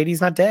Stadia, Stadia's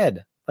not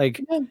dead.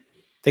 Like,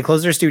 they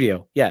closed their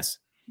studio. Yes.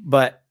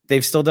 But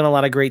they've still done a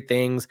lot of great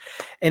things.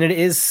 And it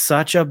is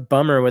such a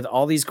bummer with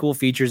all these cool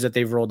features that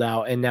they've rolled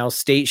out. And now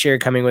State Share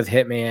coming with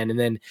Hitman. And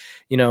then,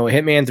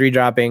 Hitman 3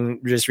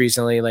 dropping just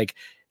recently. Like,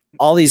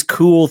 all these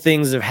cool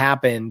things have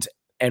happened,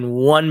 and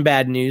one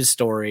bad news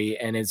story,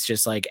 and it's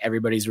just like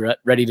everybody's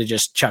ready to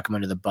just chuck them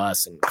under the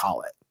bus and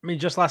call it. I mean,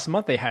 just last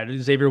month they had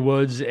Xavier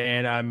Woods,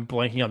 and I'm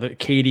blanking on the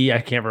Katie.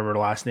 I can't remember the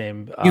last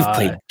name. You've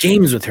played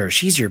games with her.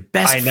 She's your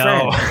best friend.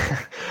 I know.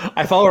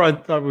 I follow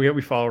her on.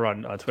 We follow her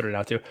on Twitter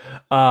now too.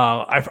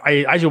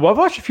 I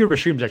watched a few of her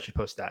streams. I should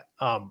post that.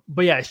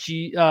 But yeah,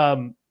 she.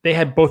 They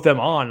had both them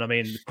on. I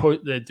mean,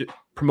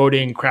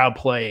 promoting crowd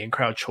play and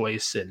crowd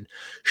choice and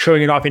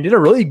showing it off, and did a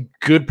really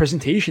good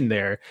presentation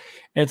there.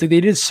 And it's like they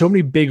did so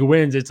many big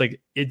wins. It's like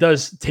it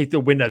does take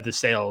the wind out of the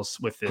sails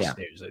with this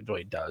news. It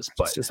really does.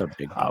 But it's just a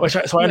big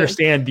so I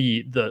understand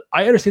the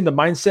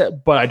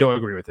mindset, but I don't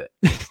agree with it.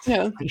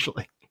 Yeah,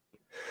 essentially.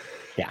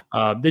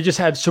 Yeah. They just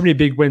had so many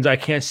big wins. I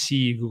can't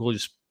see Google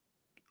just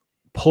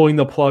pulling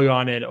the plug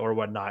on it or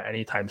whatnot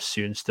anytime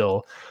soon.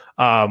 Still,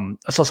 I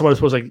saw someone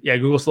was like, yeah,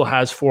 Google still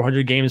has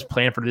 400 games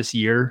planned for this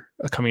year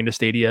coming to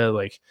Stadia.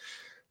 Like,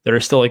 there are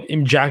still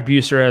Jack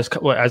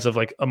Buser, as of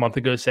like a month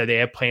ago, said they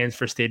have plans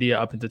for Stadia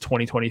up into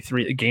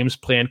 2023. Games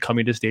planned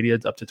coming to Stadia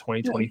up to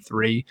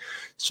 2023.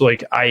 So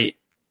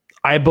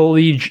I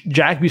believe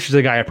Jack Buser's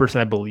a guy, a person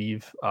I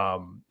believe.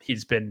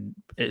 He's been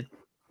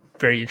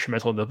very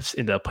instrumental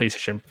in the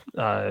PlayStation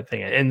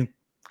thing, and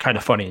kind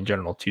of funny in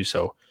general too.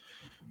 So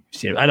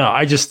I know.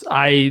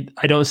 I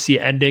don't see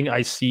it ending.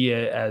 I see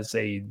it as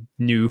a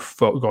new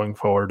going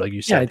forward, like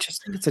you said. Yeah, I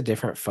just think it's a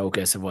different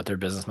focus of what their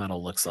business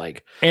model looks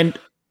like. And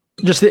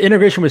just the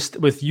integration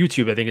with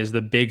YouTube, I think, is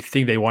the big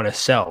thing they want to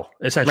sell.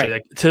 Essentially,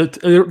 right.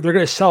 They're going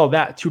to sell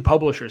that to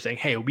publishers, saying,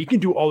 "Hey, we can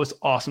do all this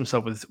awesome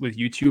stuff with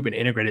YouTube and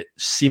integrate it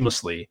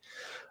seamlessly.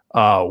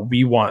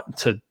 We want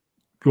to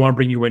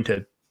bring you in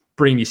to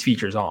bring these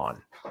features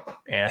on."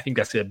 And I think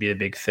that's going to be a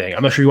big thing.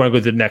 I'm not sure you want to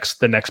go to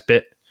the next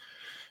bit.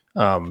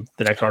 The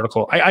next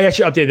article. I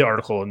actually updated the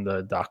article in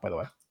the doc, by the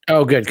way.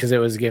 Oh, good, because it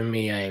was giving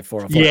me a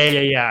 404.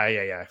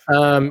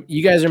 Yeah.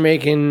 You guys are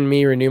making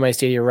me renew my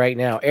Stadia right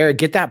now. Eric,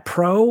 get that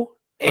Pro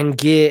and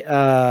get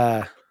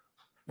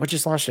what what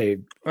just launched a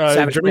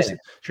Savage Planet?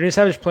 Journey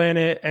Savage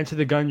Planet, Enter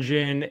the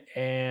Gungeon,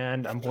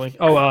 and I'm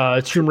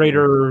blanking. Tomb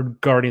Raider,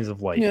 Guardians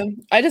of Light. Yeah,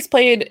 I just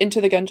played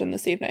Into the Gungeon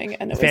this evening,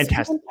 and it was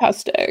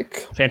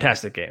fantastic.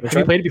 Fantastic game. Have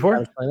you played it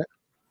before?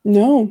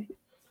 No,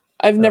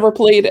 I've never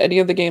played any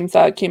of the games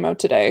that came out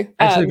today.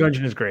 Enter the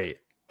Gungeon is great.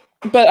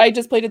 But I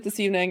just played it this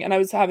evening, and I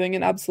was having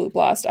an absolute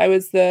blast. I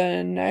was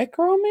the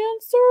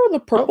Necromancer, the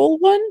purple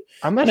one.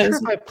 I'm not sure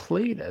if I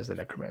played as the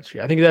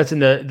Necromancer. I think that's in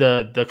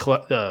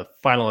the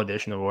final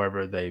edition or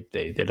wherever they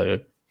did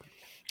a.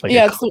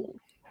 So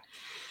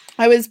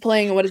I was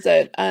playing. What is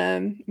it?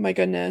 My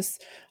goodness,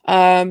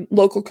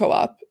 local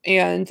co-op,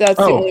 and that's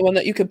the only one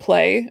that you could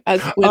play as.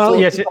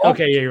 Yes.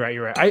 Okay. Yeah,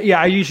 you're right.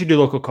 I usually do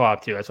local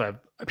co-op too. That's why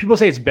people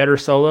say it's better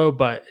solo,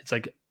 but it's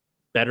like.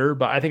 Better,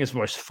 but I think it's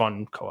more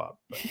fun co-op.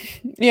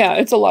 Yeah,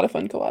 it's a lot of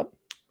fun co-op.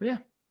 Yeah.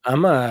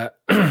 I'm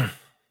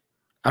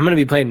gonna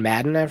be playing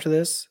Madden after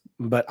this,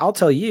 but I'll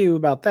tell you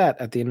about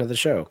that at the end of the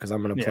show because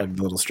I'm gonna plug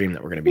the little stream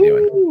that we're gonna be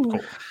doing. Cool.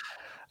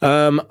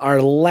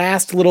 Our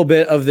last little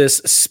bit of this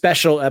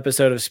special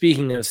episode of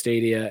Speaking of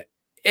Stadia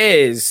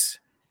is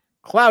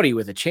cloudy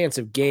with a chance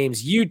of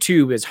games.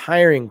 YouTube is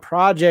hiring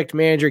project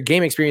manager,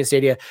 game experience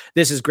Stadia.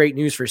 This is great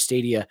news for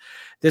Stadia.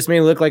 This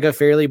may look like a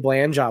fairly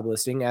bland job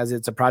listing as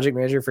it's a project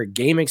manager for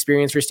game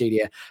experience for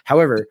Stadia.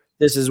 However,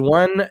 this is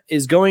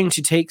going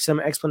to take some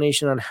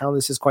explanation on how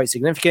this is quite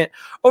significant.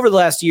 Over the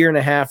last year and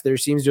a half, there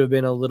seems to have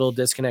been a little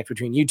disconnect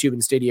between YouTube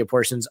and Stadia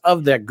portions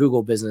of that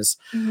Google business.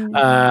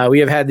 Mm-hmm. We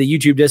have had the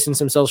YouTube distance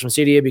themselves from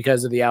Stadia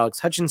because of the Alex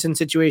Hutchinson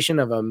situation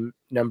of a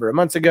number of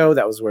months ago.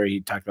 That was where he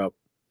talked about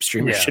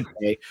streamers should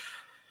pay.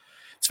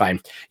 It's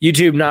fine.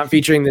 YouTube not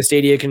featuring the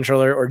Stadia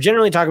controller or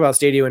generally talk about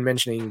Stadia when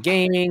mentioning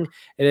gaming.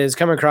 It has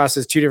come across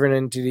as two different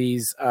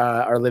entities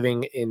are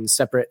living in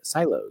separate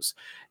silos.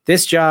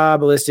 This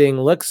job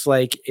listing looks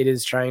like it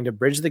is trying to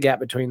bridge the gap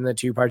between the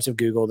two parts of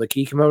Google. The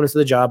key components of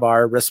the job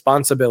are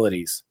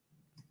responsibilities.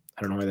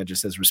 I don't know why that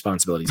just says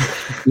responsibilities.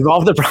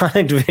 Evolve the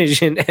product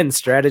vision and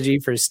strategy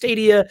for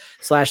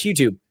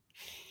Stadia/YouTube.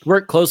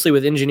 Work closely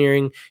with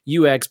engineering,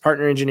 UX,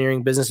 partner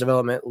engineering, business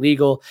development,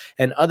 legal,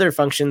 and other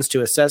functions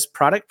to assess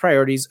product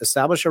priorities,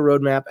 establish a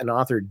roadmap, and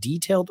author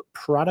detailed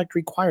product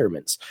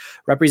requirements.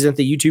 Represent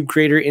the YouTube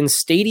creator in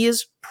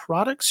Stadia's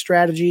product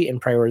strategy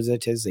and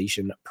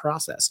prioritization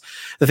process.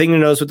 The thing to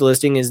notice with the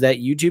listing is that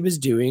YouTube is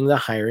doing the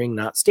hiring,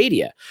 not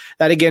Stadia.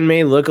 That again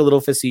may look a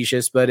little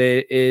facetious, but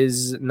it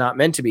is not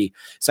meant to be.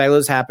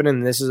 Silos happen,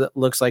 and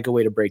looks like a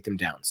way to break them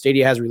down.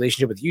 Stadia has a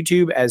relationship with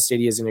YouTube as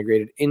Stadia is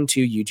integrated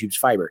into YouTube's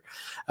fiber.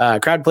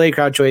 Crowd play,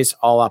 crowd choice,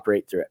 all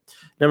operate through it.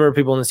 A number of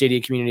people in the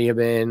Stadia community have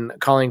been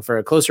calling for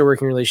a closer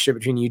working relationship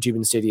between YouTube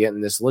and Stadia,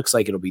 and this looks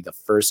like it'll be the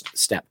first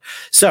step.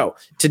 So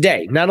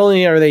today, not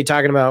only are they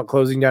talking about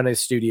closing down a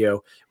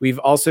studio, we've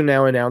also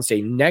now announced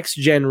a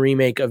next-gen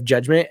remake of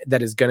Judgment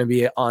that is going to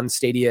be on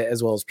Stadia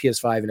as well as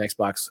PS5 and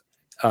Xbox.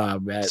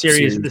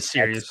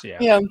 Series,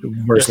 yeah.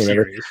 Worst name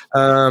ever.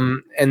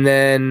 And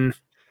then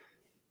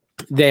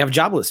they have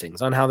job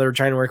listings on how they're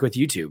trying to work with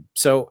YouTube.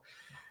 So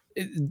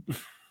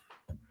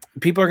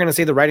people are going to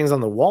say the writing's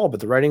on the wall, but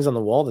the writing's on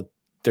the wall that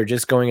they're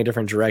just going a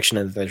different direction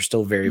and they're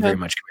still very, very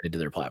much committed to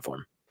their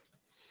platform.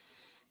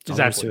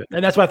 Exactly.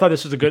 And that's why I thought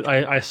this was a good,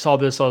 I saw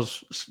this, I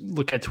was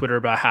looking at Twitter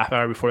about a half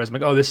hour before. I was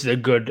like, oh, this is a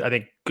good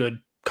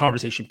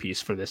conversation piece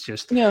for this.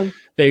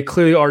 They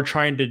clearly are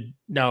trying to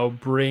now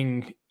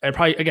bring and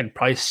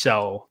probably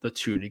sell the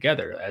two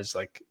together as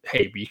like,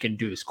 hey, we can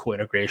do this cool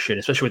integration,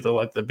 especially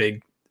with the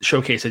big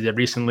showcase they did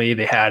recently.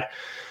 They had,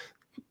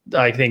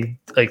 I think,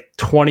 like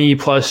 20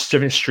 plus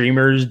different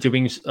streamers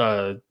doing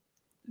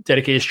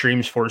dedicated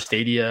streams for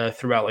Stadia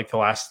throughout like the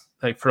last,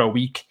 like for a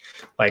week.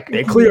 Like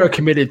they clearly are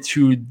committed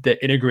to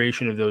the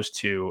integration of those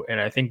two. And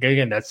I think,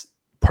 again, that's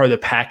part of the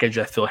package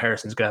that Phil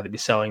Harrison's going to have to be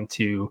selling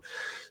to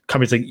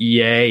companies like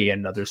EA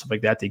and other stuff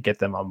like that to get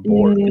them on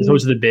board. Because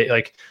those are the big,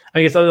 like, I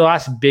think it's the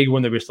last big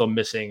one that we're still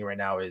missing right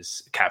now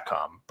is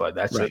Capcom, but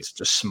that's just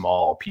a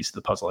small piece of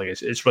the puzzle. Like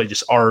it's really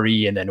just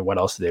RE, and then what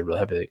else do they really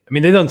have? I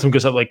mean, they've done some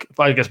good stuff, like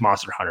I guess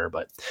Monster Hunter,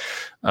 but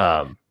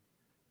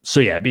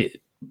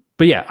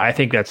but yeah, I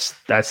think that's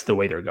the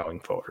way they're going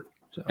forward.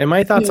 So. And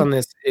my thoughts on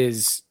this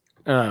is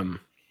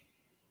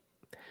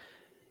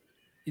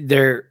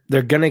they're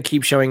going to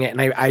keep showing it. And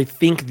I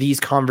think these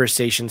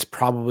conversations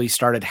probably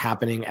started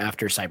happening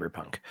after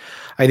Cyberpunk.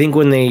 I think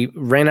when they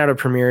ran out of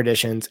Premier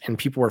Editions and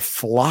people were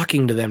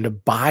flocking to them to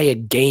buy a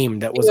game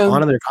that was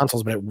on other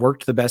consoles, but it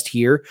worked the best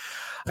here,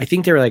 I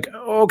think they were like,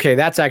 okay,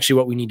 that's actually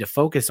what we need to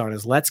focus on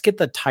is let's get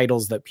the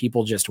titles that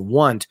people just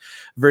want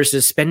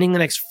versus spending the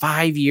next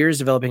 5 years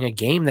developing a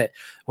game that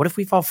what if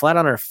we fall flat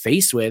on our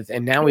face with,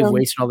 and now we've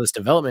wasted all this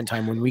development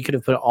time when we could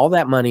have put all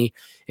that money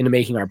into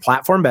making our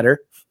platform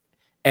better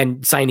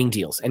and signing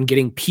deals and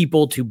getting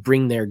people to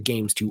bring their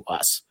games to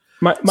us.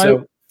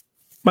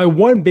 My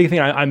one big thing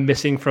I'm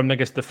missing from, I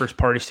guess, the first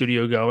party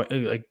studio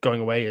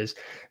going away is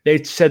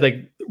they said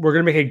like we're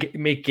gonna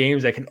make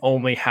games that can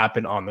only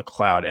happen on the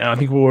cloud, and I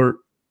think we're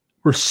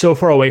so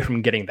far away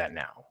from getting that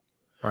now.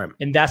 Right.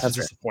 And that's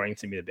disappointing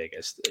to me. The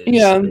biggest,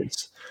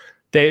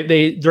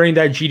 they during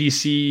that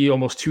GDC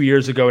almost 2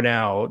 years ago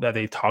now that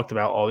they talked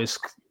about all this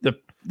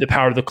the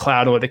power of the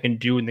cloud and what they can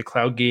do in the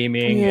cloud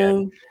gaming.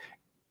 Yeah.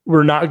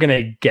 We're not going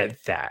to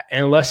get that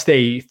unless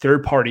they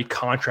third party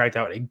contract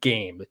out a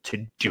game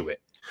to do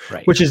it,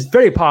 right? Which is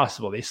very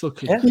possible. They still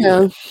could.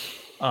 Yeah.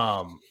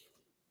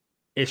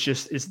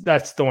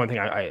 That's the one thing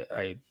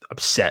I'm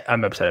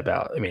upset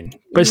about. I mean,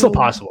 but it's still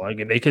possible.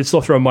 Again, they can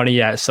still throw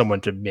money at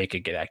someone to make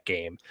that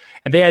game.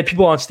 And they had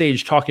people on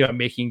stage talking about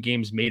making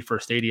games made for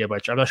Stadia,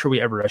 but I'm not sure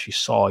we ever actually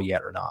saw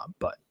yet or not.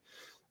 But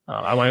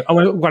I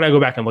want to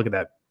go back and look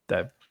at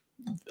that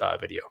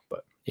video.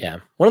 But yeah,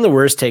 one of the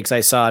worst takes I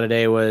saw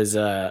today was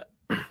Imran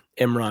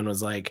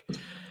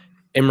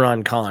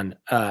Khan.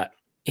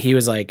 He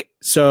was like,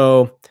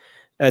 so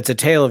it's a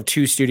tale of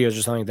two studios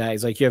or something like that.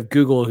 He's like, you have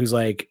Google, who's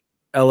like,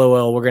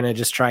 LOL, we're going to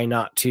just try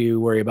not to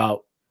worry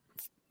about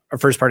our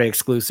first party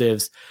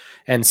exclusives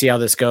and see how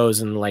this goes.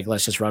 And like,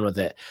 let's just run with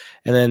it.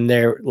 And then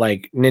they're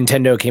like,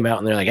 Nintendo came out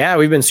and they're like, yeah,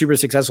 we've been super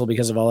successful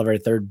because of all of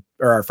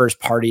our first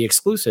party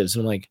exclusives.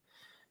 And I'm like,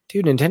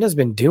 dude, Nintendo's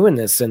been doing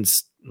this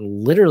since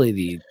literally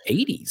the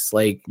 80s.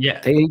 Like,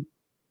 yeah,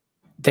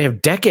 they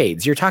have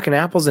decades. You're talking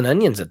apples and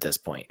onions at this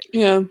point.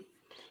 Yeah.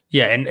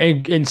 Yeah. And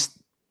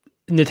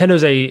Nintendo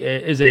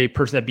is a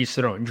person that beats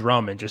their own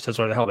drum and just does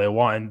what the hell they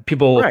want. And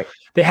people, right.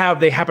 they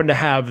happen to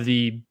have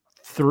the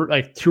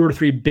like 2 or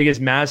 3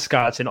 biggest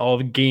mascots in all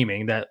of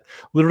gaming that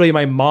literally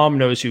my mom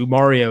knows who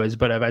Mario is.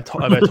 But if I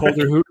told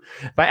her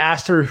if I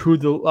asked her who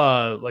the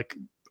like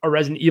a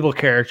Resident Evil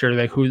character,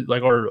 like who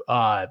like or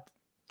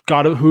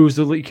who's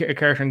the lead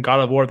character in God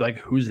of War, like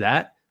who's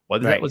that?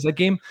 What right. was that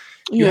game?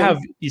 You have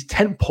these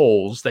tent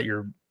poles that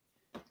you're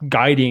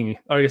guiding,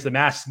 or I guess the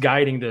mask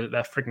guiding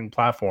that freaking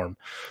platform,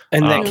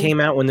 and that came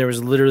out when there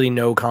was literally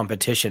no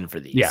competition for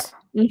these. Yeah.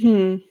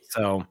 Mm-hmm.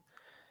 So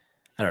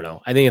I don't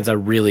know. I think it's a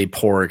really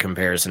poor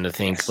comparison to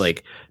think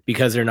like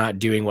because they're not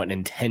doing what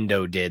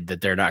Nintendo did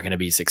that they're not going to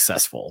be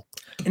successful.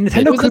 And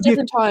Nintendo could be a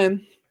different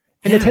time.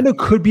 And Nintendo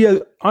could be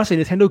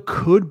Nintendo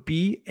could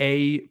be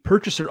a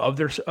purchaser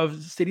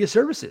of Stadia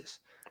services.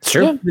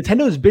 Sure. Yeah.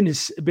 Nintendo has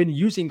been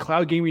using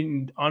cloud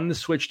gaming on the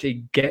Switch to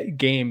get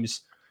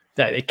games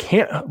that they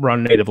can't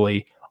run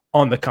natively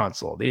on the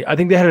console. I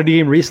think they had a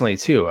game recently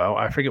too.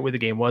 I forget what the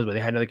game was, but they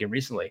had another game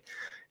recently.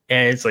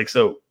 And it's like,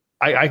 so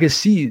I could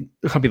see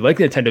a company like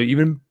Nintendo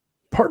even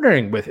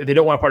partnering with, if they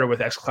don't want to partner with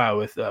xCloud,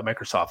 with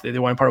Microsoft, if they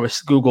want to partner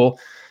with Google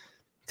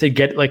to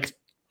get like,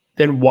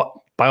 then what,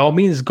 by all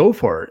means, go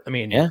for it. I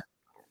mean, yeah.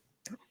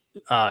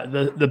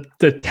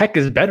 The tech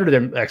is better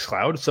than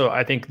xCloud. So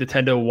I think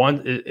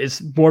Nintendo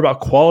is more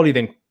about quality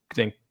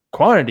than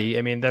quantity.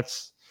 I mean,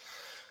 that's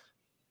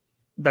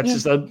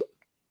just an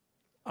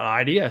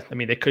idea. I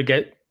mean, they could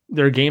get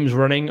their games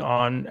running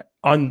on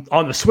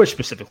the Switch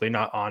specifically,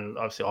 not on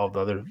obviously all the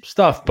other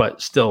stuff,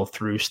 but still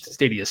through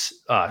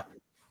Stadia's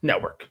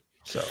network.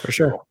 So for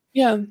sure.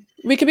 Yeah.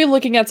 We could be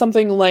looking at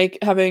something like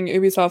having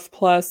Ubisoft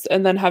Plus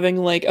and then having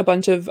like a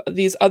bunch of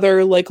these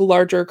other like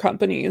larger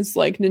companies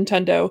like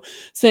Nintendo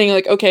saying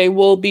like, okay,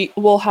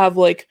 we'll have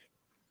like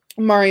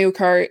Mario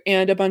Kart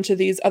and a bunch of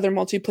these other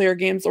multiplayer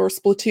games or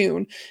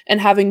Splatoon and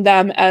having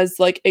them as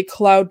like a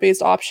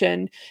cloud-based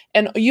option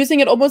and using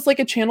it almost like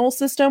a channel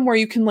system where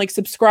you can like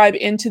subscribe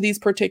into these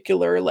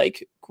particular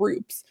like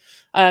groups.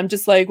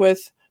 Just like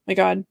with, my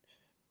God,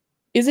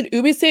 is it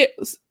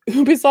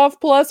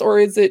Ubisoft Plus or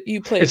is it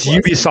Uplay? It's Plus?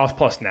 Ubisoft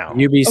Plus now.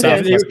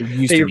 Ubisoft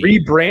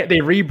Plus.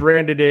 They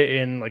rebranded it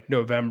in like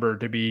November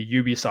to be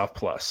Ubisoft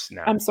Plus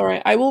now. I'm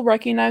sorry, I will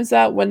recognize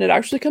that when it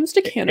actually comes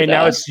to Canada. And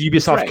now it's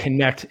Ubisoft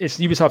Connect. It's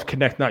Ubisoft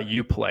Connect, not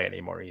Uplay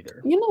anymore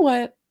either. You know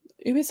what?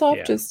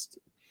 Ubisoft just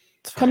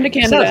come to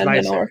Canada and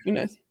nicer. then I'll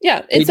recognize.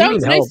 Yeah, it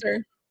sounds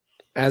nicer.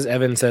 As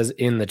Evan says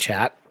in the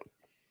chat,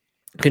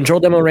 Control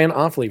demo ran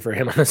awfully for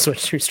him on the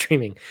Switch through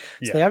streaming.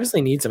 So they obviously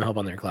need some help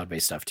on their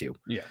cloud-based stuff too.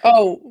 Yeah.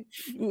 Oh,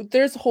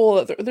 there's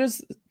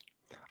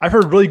I've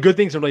heard really good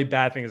things and really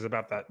bad things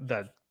about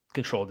that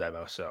Control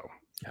demo. So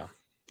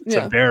it's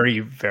a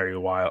very, very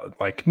wild,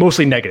 like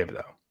mostly negative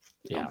though.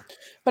 Yeah.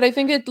 But I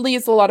think it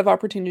leaves a lot of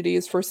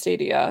opportunities for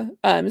Stadia,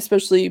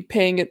 especially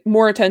paying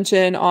more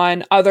attention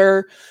on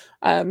other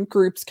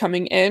groups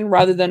coming in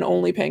rather than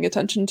only paying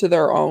attention to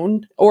their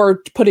own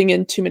or putting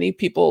in too many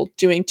people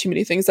doing too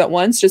many things at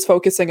once, just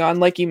focusing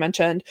on, like you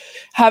mentioned,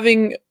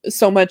 having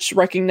so much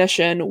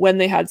recognition when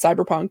they had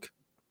Cyberpunk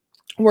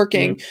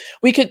working.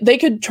 They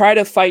could try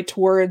to fight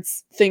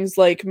towards things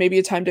like maybe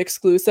a timed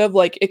exclusive,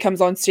 like it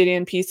comes on Stadia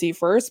and PC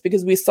first,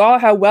 because we saw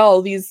how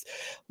well these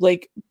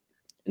like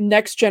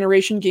next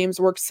generation games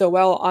worked so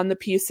well on the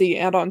PC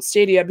and on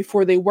Stadia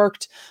before they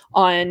worked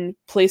on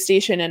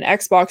PlayStation and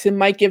Xbox. It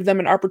might give them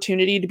an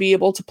opportunity to be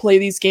able to play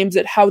these games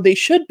at how they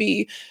should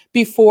be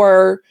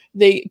before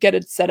they get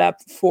it set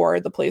up for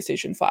the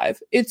PlayStation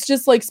 5. It's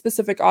just like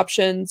specific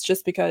options,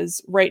 just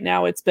because right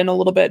now it's been a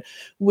little bit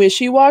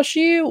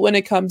wishy-washy when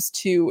it comes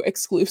to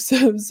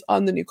exclusives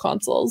on the new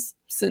consoles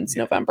since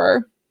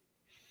November.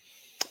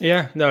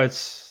 Yeah, no,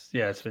 it's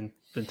been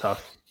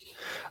tough.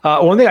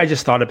 One thing I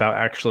just thought about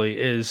actually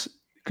is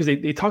because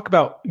they talk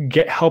about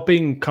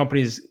helping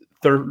companies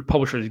third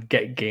publishers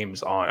get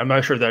games on. I'm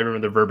not sure that I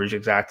remember the verbiage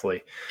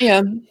exactly.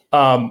 Yeah.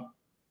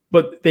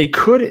 But they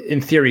could,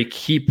 in theory,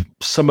 keep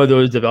some of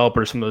those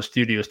developers from those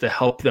studios to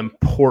help them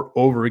port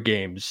over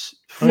games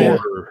for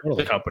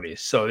the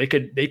companies. So they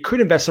could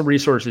invest some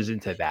resources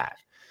into that.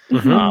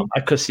 Mm-hmm.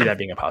 I could see that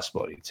being a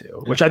possibility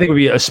too, which I think would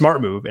be a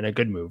smart move and a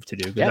good move to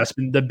do, because that's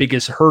been the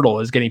biggest hurdle,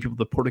 is getting people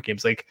to port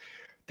games. Like,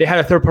 they had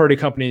a third-party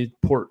company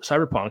port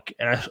Cyberpunk,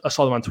 and I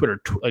saw them on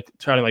Twitter,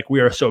 shouting like, "We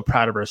are so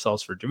proud of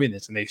ourselves for doing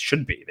this," and they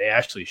should be. They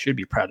actually should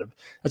be proud of.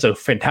 That's a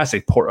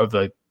fantastic port of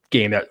the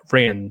game that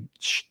ran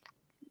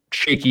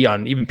shaky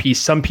on even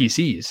some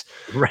PCs,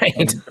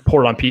 right?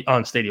 Port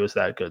on Stadia was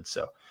that good.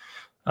 So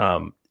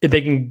if they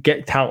can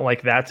get talent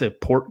like that to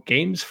port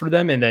games for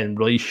them, and then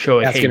really show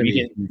it, hey, we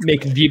can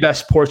make the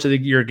best ports of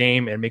your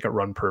game and make it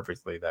run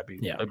perfectly, that'd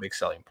be a big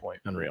selling point.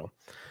 Unreal.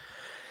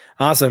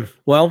 Awesome.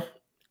 Well,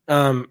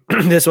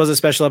 this was a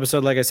special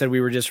episode. Like I said,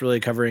 we were just really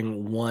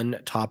covering one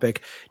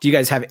topic. Do you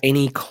guys have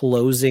any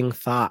closing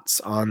thoughts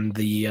on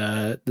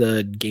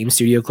the game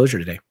studio closure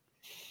today?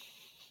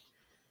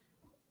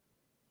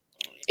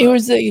 It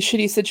was a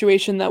shitty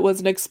situation that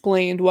wasn't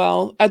explained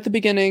well at the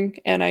beginning,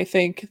 and I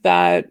think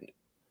that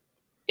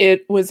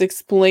it was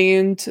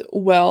explained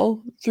well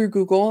through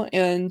Google,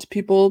 and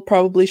people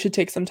probably should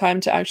take some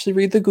time to actually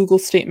read the Google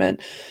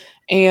statement.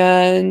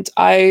 And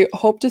I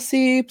hope to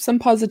see some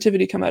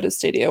positivity come out of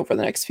Stadia over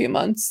the next few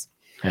months.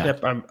 Yeah.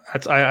 Yep,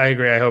 I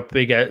agree. I hope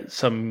they get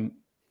some.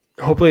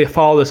 Hopefully,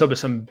 follow this up with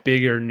some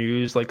bigger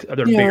news, like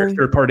other bigger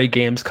third-party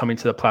games coming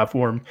to the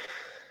platform.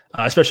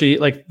 Especially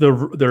like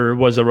there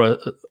was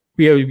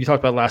we talked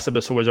about last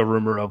episode, was a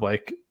rumor of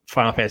like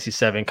Final Fantasy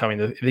VII coming.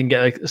 If they can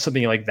get like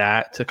something like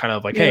that to kind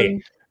of like,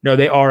 hey, no,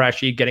 they are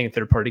actually getting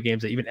third-party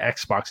games that even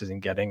Xbox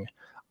isn't getting.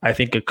 I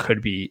think it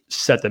could be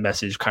set the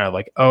message kind of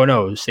like, oh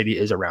no,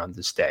 Stadia is around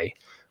to stay.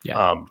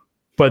 Yeah.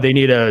 But they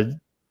need to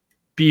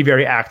be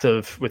very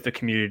active with the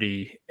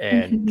community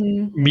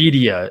and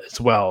media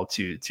as well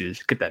to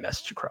get that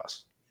message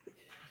across.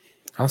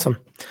 Awesome.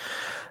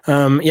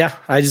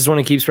 I just want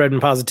to keep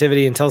spreading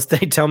positivity until they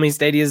tell me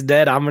Stadia is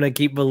dead. I'm going to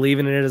keep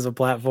believing in it as a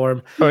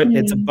platform.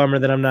 It's a bummer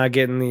that I'm not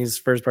getting these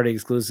first party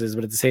exclusives,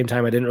 but at the same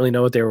time, I didn't really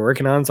know what they were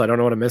working on, so I don't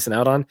know what I'm missing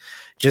out on.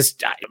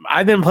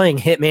 I've been playing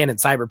Hitman and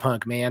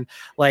Cyberpunk, man.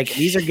 Like,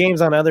 these are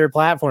games on other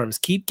platforms.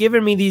 Keep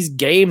giving me these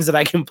games that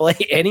I can play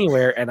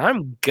anywhere, and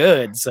I'm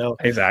good. So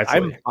exactly,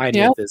 I'm fine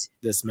with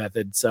this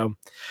method. So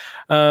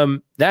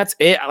that's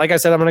it. Like I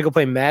said, I'm going to go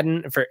play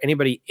Madden. For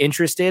anybody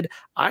interested,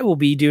 I will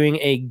be doing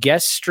a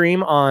guest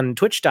stream on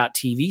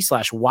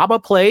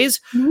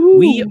twitch.tv/WabaPlays.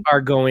 We are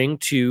going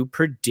to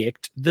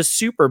predict the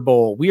Super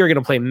Bowl. We are going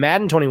to play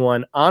Madden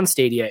 21 on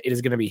Stadia. It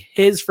is going to be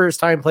his first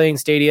time playing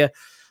Stadia.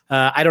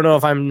 I don't know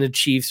if I'm the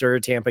Chiefs or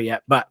Tampa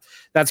yet, but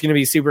that's going to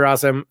be super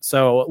awesome.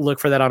 So look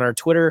for that on our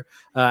Twitter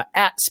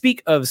at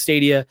Speak of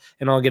Stadia,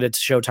 and I'll get it to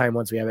showtime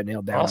once we have it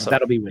nailed down. Awesome.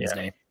 That'll be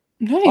Wednesday.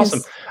 Yeah. Nice.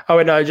 Awesome. Oh,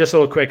 and just a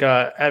little quick,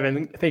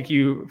 Evan, thank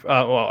you.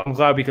 Well, I'm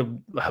glad we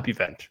could help you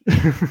vent.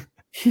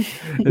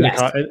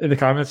 in the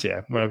comments,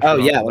 yeah. Let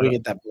me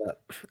get that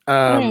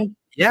up.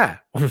 Yeah,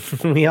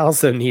 we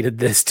also needed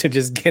this to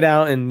just get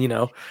out and,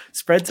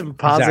 spread some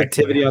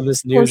positivity on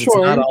this news. It's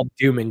not all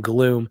doom and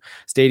gloom.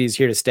 Stadia's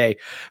here to stay.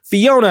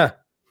 Fiona,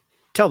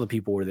 tell the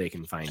people where they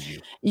can find you.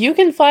 You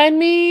can find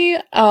me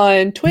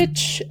on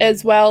Twitch,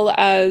 as well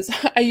as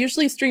I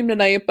usually stream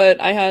tonight, but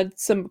I had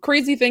some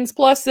crazy things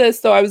plus this,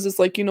 so I was just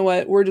like, you know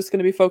what, we're just going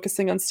to be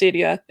focusing on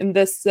Stadia in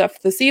this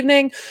stuff this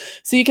evening.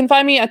 So you can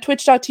find me at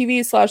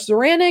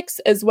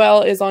twitch.tv/Zoranix, as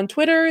well as on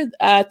Twitter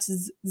at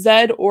Z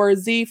or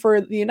Z for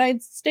the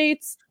United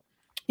States.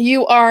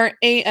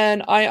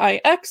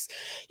 URANIIX.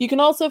 You can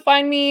also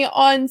find me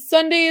on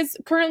Sundays.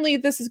 Currently,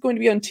 this is going to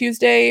be on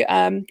Tuesday.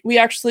 I'm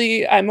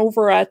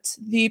over at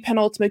the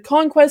Penultimate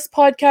Conquest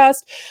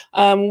podcast,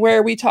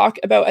 where we talk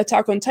about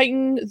Attack on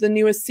Titan, the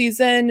newest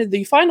season,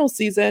 the final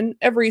season,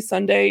 every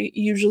Sunday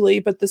usually,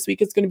 but this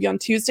week it's going to be on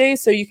Tuesday,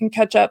 so you can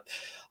catch up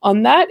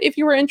on that if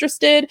you were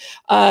interested.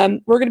 We're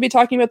going to be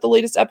talking about the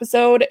latest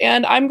episode,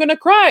 and I'm going to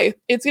cry.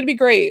 It's going to be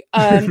great.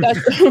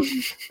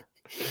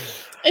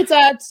 It's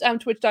at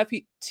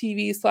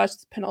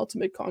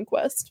twitch.tv/Penultimate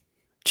Conquest.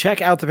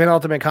 Check out the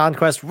Penultimate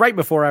Conquest. Right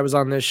before I was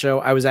on this show,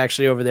 I was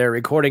actually over there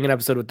recording an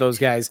episode with those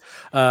guys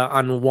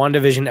on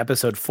WandaVision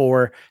episode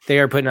 4. They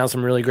are putting out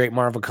some really great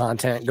Marvel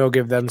content. Go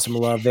give them some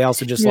love. They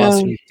also just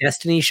lost a new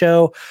Destiny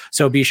show,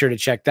 so be sure to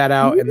check that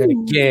out. And then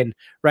again,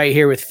 right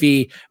here with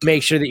Fee,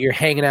 make sure that you're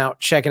hanging out,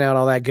 checking out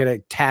all that good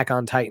Attack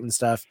on Titan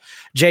stuff.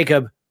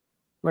 Jacob,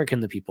 where can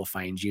the people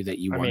find you that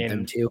you want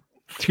them to?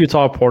 Too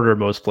Tall Porter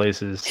most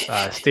places.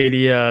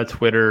 Stadia,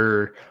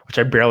 Twitter, which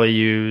I barely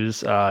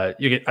use. I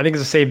think it's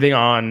the same thing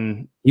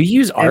on. You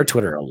use our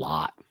Twitter a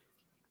lot,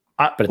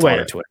 but it's on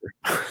our Twitter.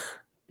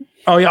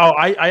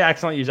 I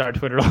accidentally use our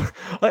Twitter.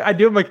 Like I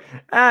do. I'm like,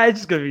 it's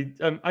just gonna be.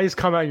 I just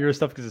comment on your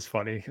stuff because it's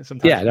funny.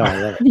 Sometimes. Yeah, no,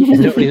 I love it.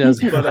 Nobody knows.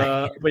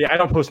 But yeah, I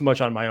don't post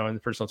much on my own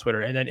personal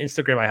Twitter, and then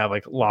Instagram I have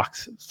like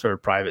locked sort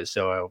of private,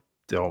 so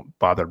don't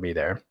bother me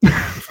there.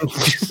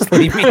 Just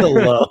leave me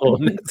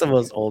alone. That's the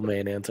most old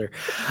man answer.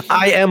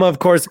 I am, of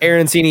course,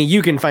 Aaron Cini.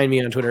 You can find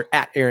me on Twitter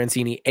at Aaron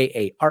Cini,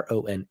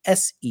 AARONSEANEY.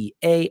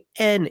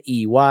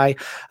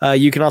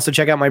 You can also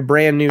check out my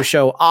brand new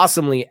show,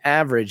 Awesomely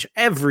Average.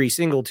 Every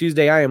single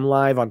Tuesday, I am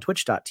live on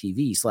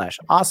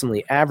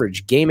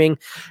twitch.tv/awesomelyaveragegaming.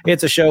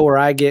 It's a show where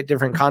I get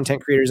different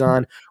content creators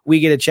on. We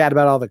get to chat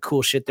about all the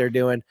cool shit they're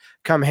doing.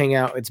 Come hang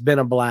out. It's been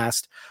a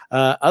blast.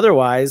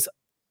 Otherwise,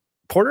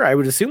 Porter, I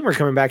would assume we're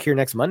coming back here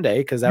next Monday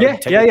because So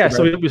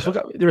we still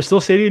got, there was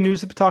still Stadia news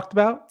to be talked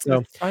about.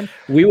 So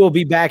we will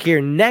be back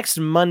here next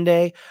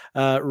Monday,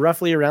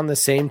 roughly around the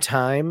same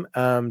time,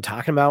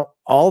 talking about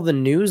all the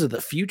news of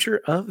the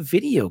future of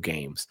video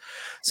games.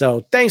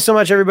 So thanks so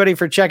much, everybody,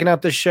 for checking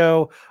out the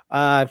show.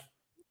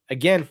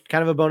 Again,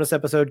 kind of a bonus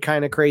episode,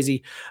 kind of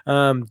crazy.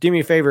 Do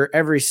me a favor.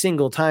 Every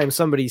single time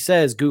somebody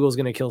says Google's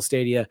going to kill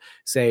Stadia,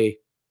 say,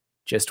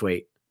 just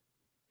wait.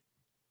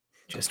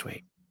 Just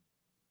wait.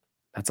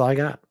 That's all I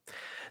got.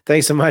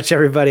 Thanks so much,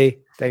 everybody.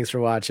 Thanks for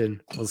watching.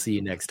 We'll see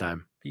you next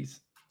time. Peace.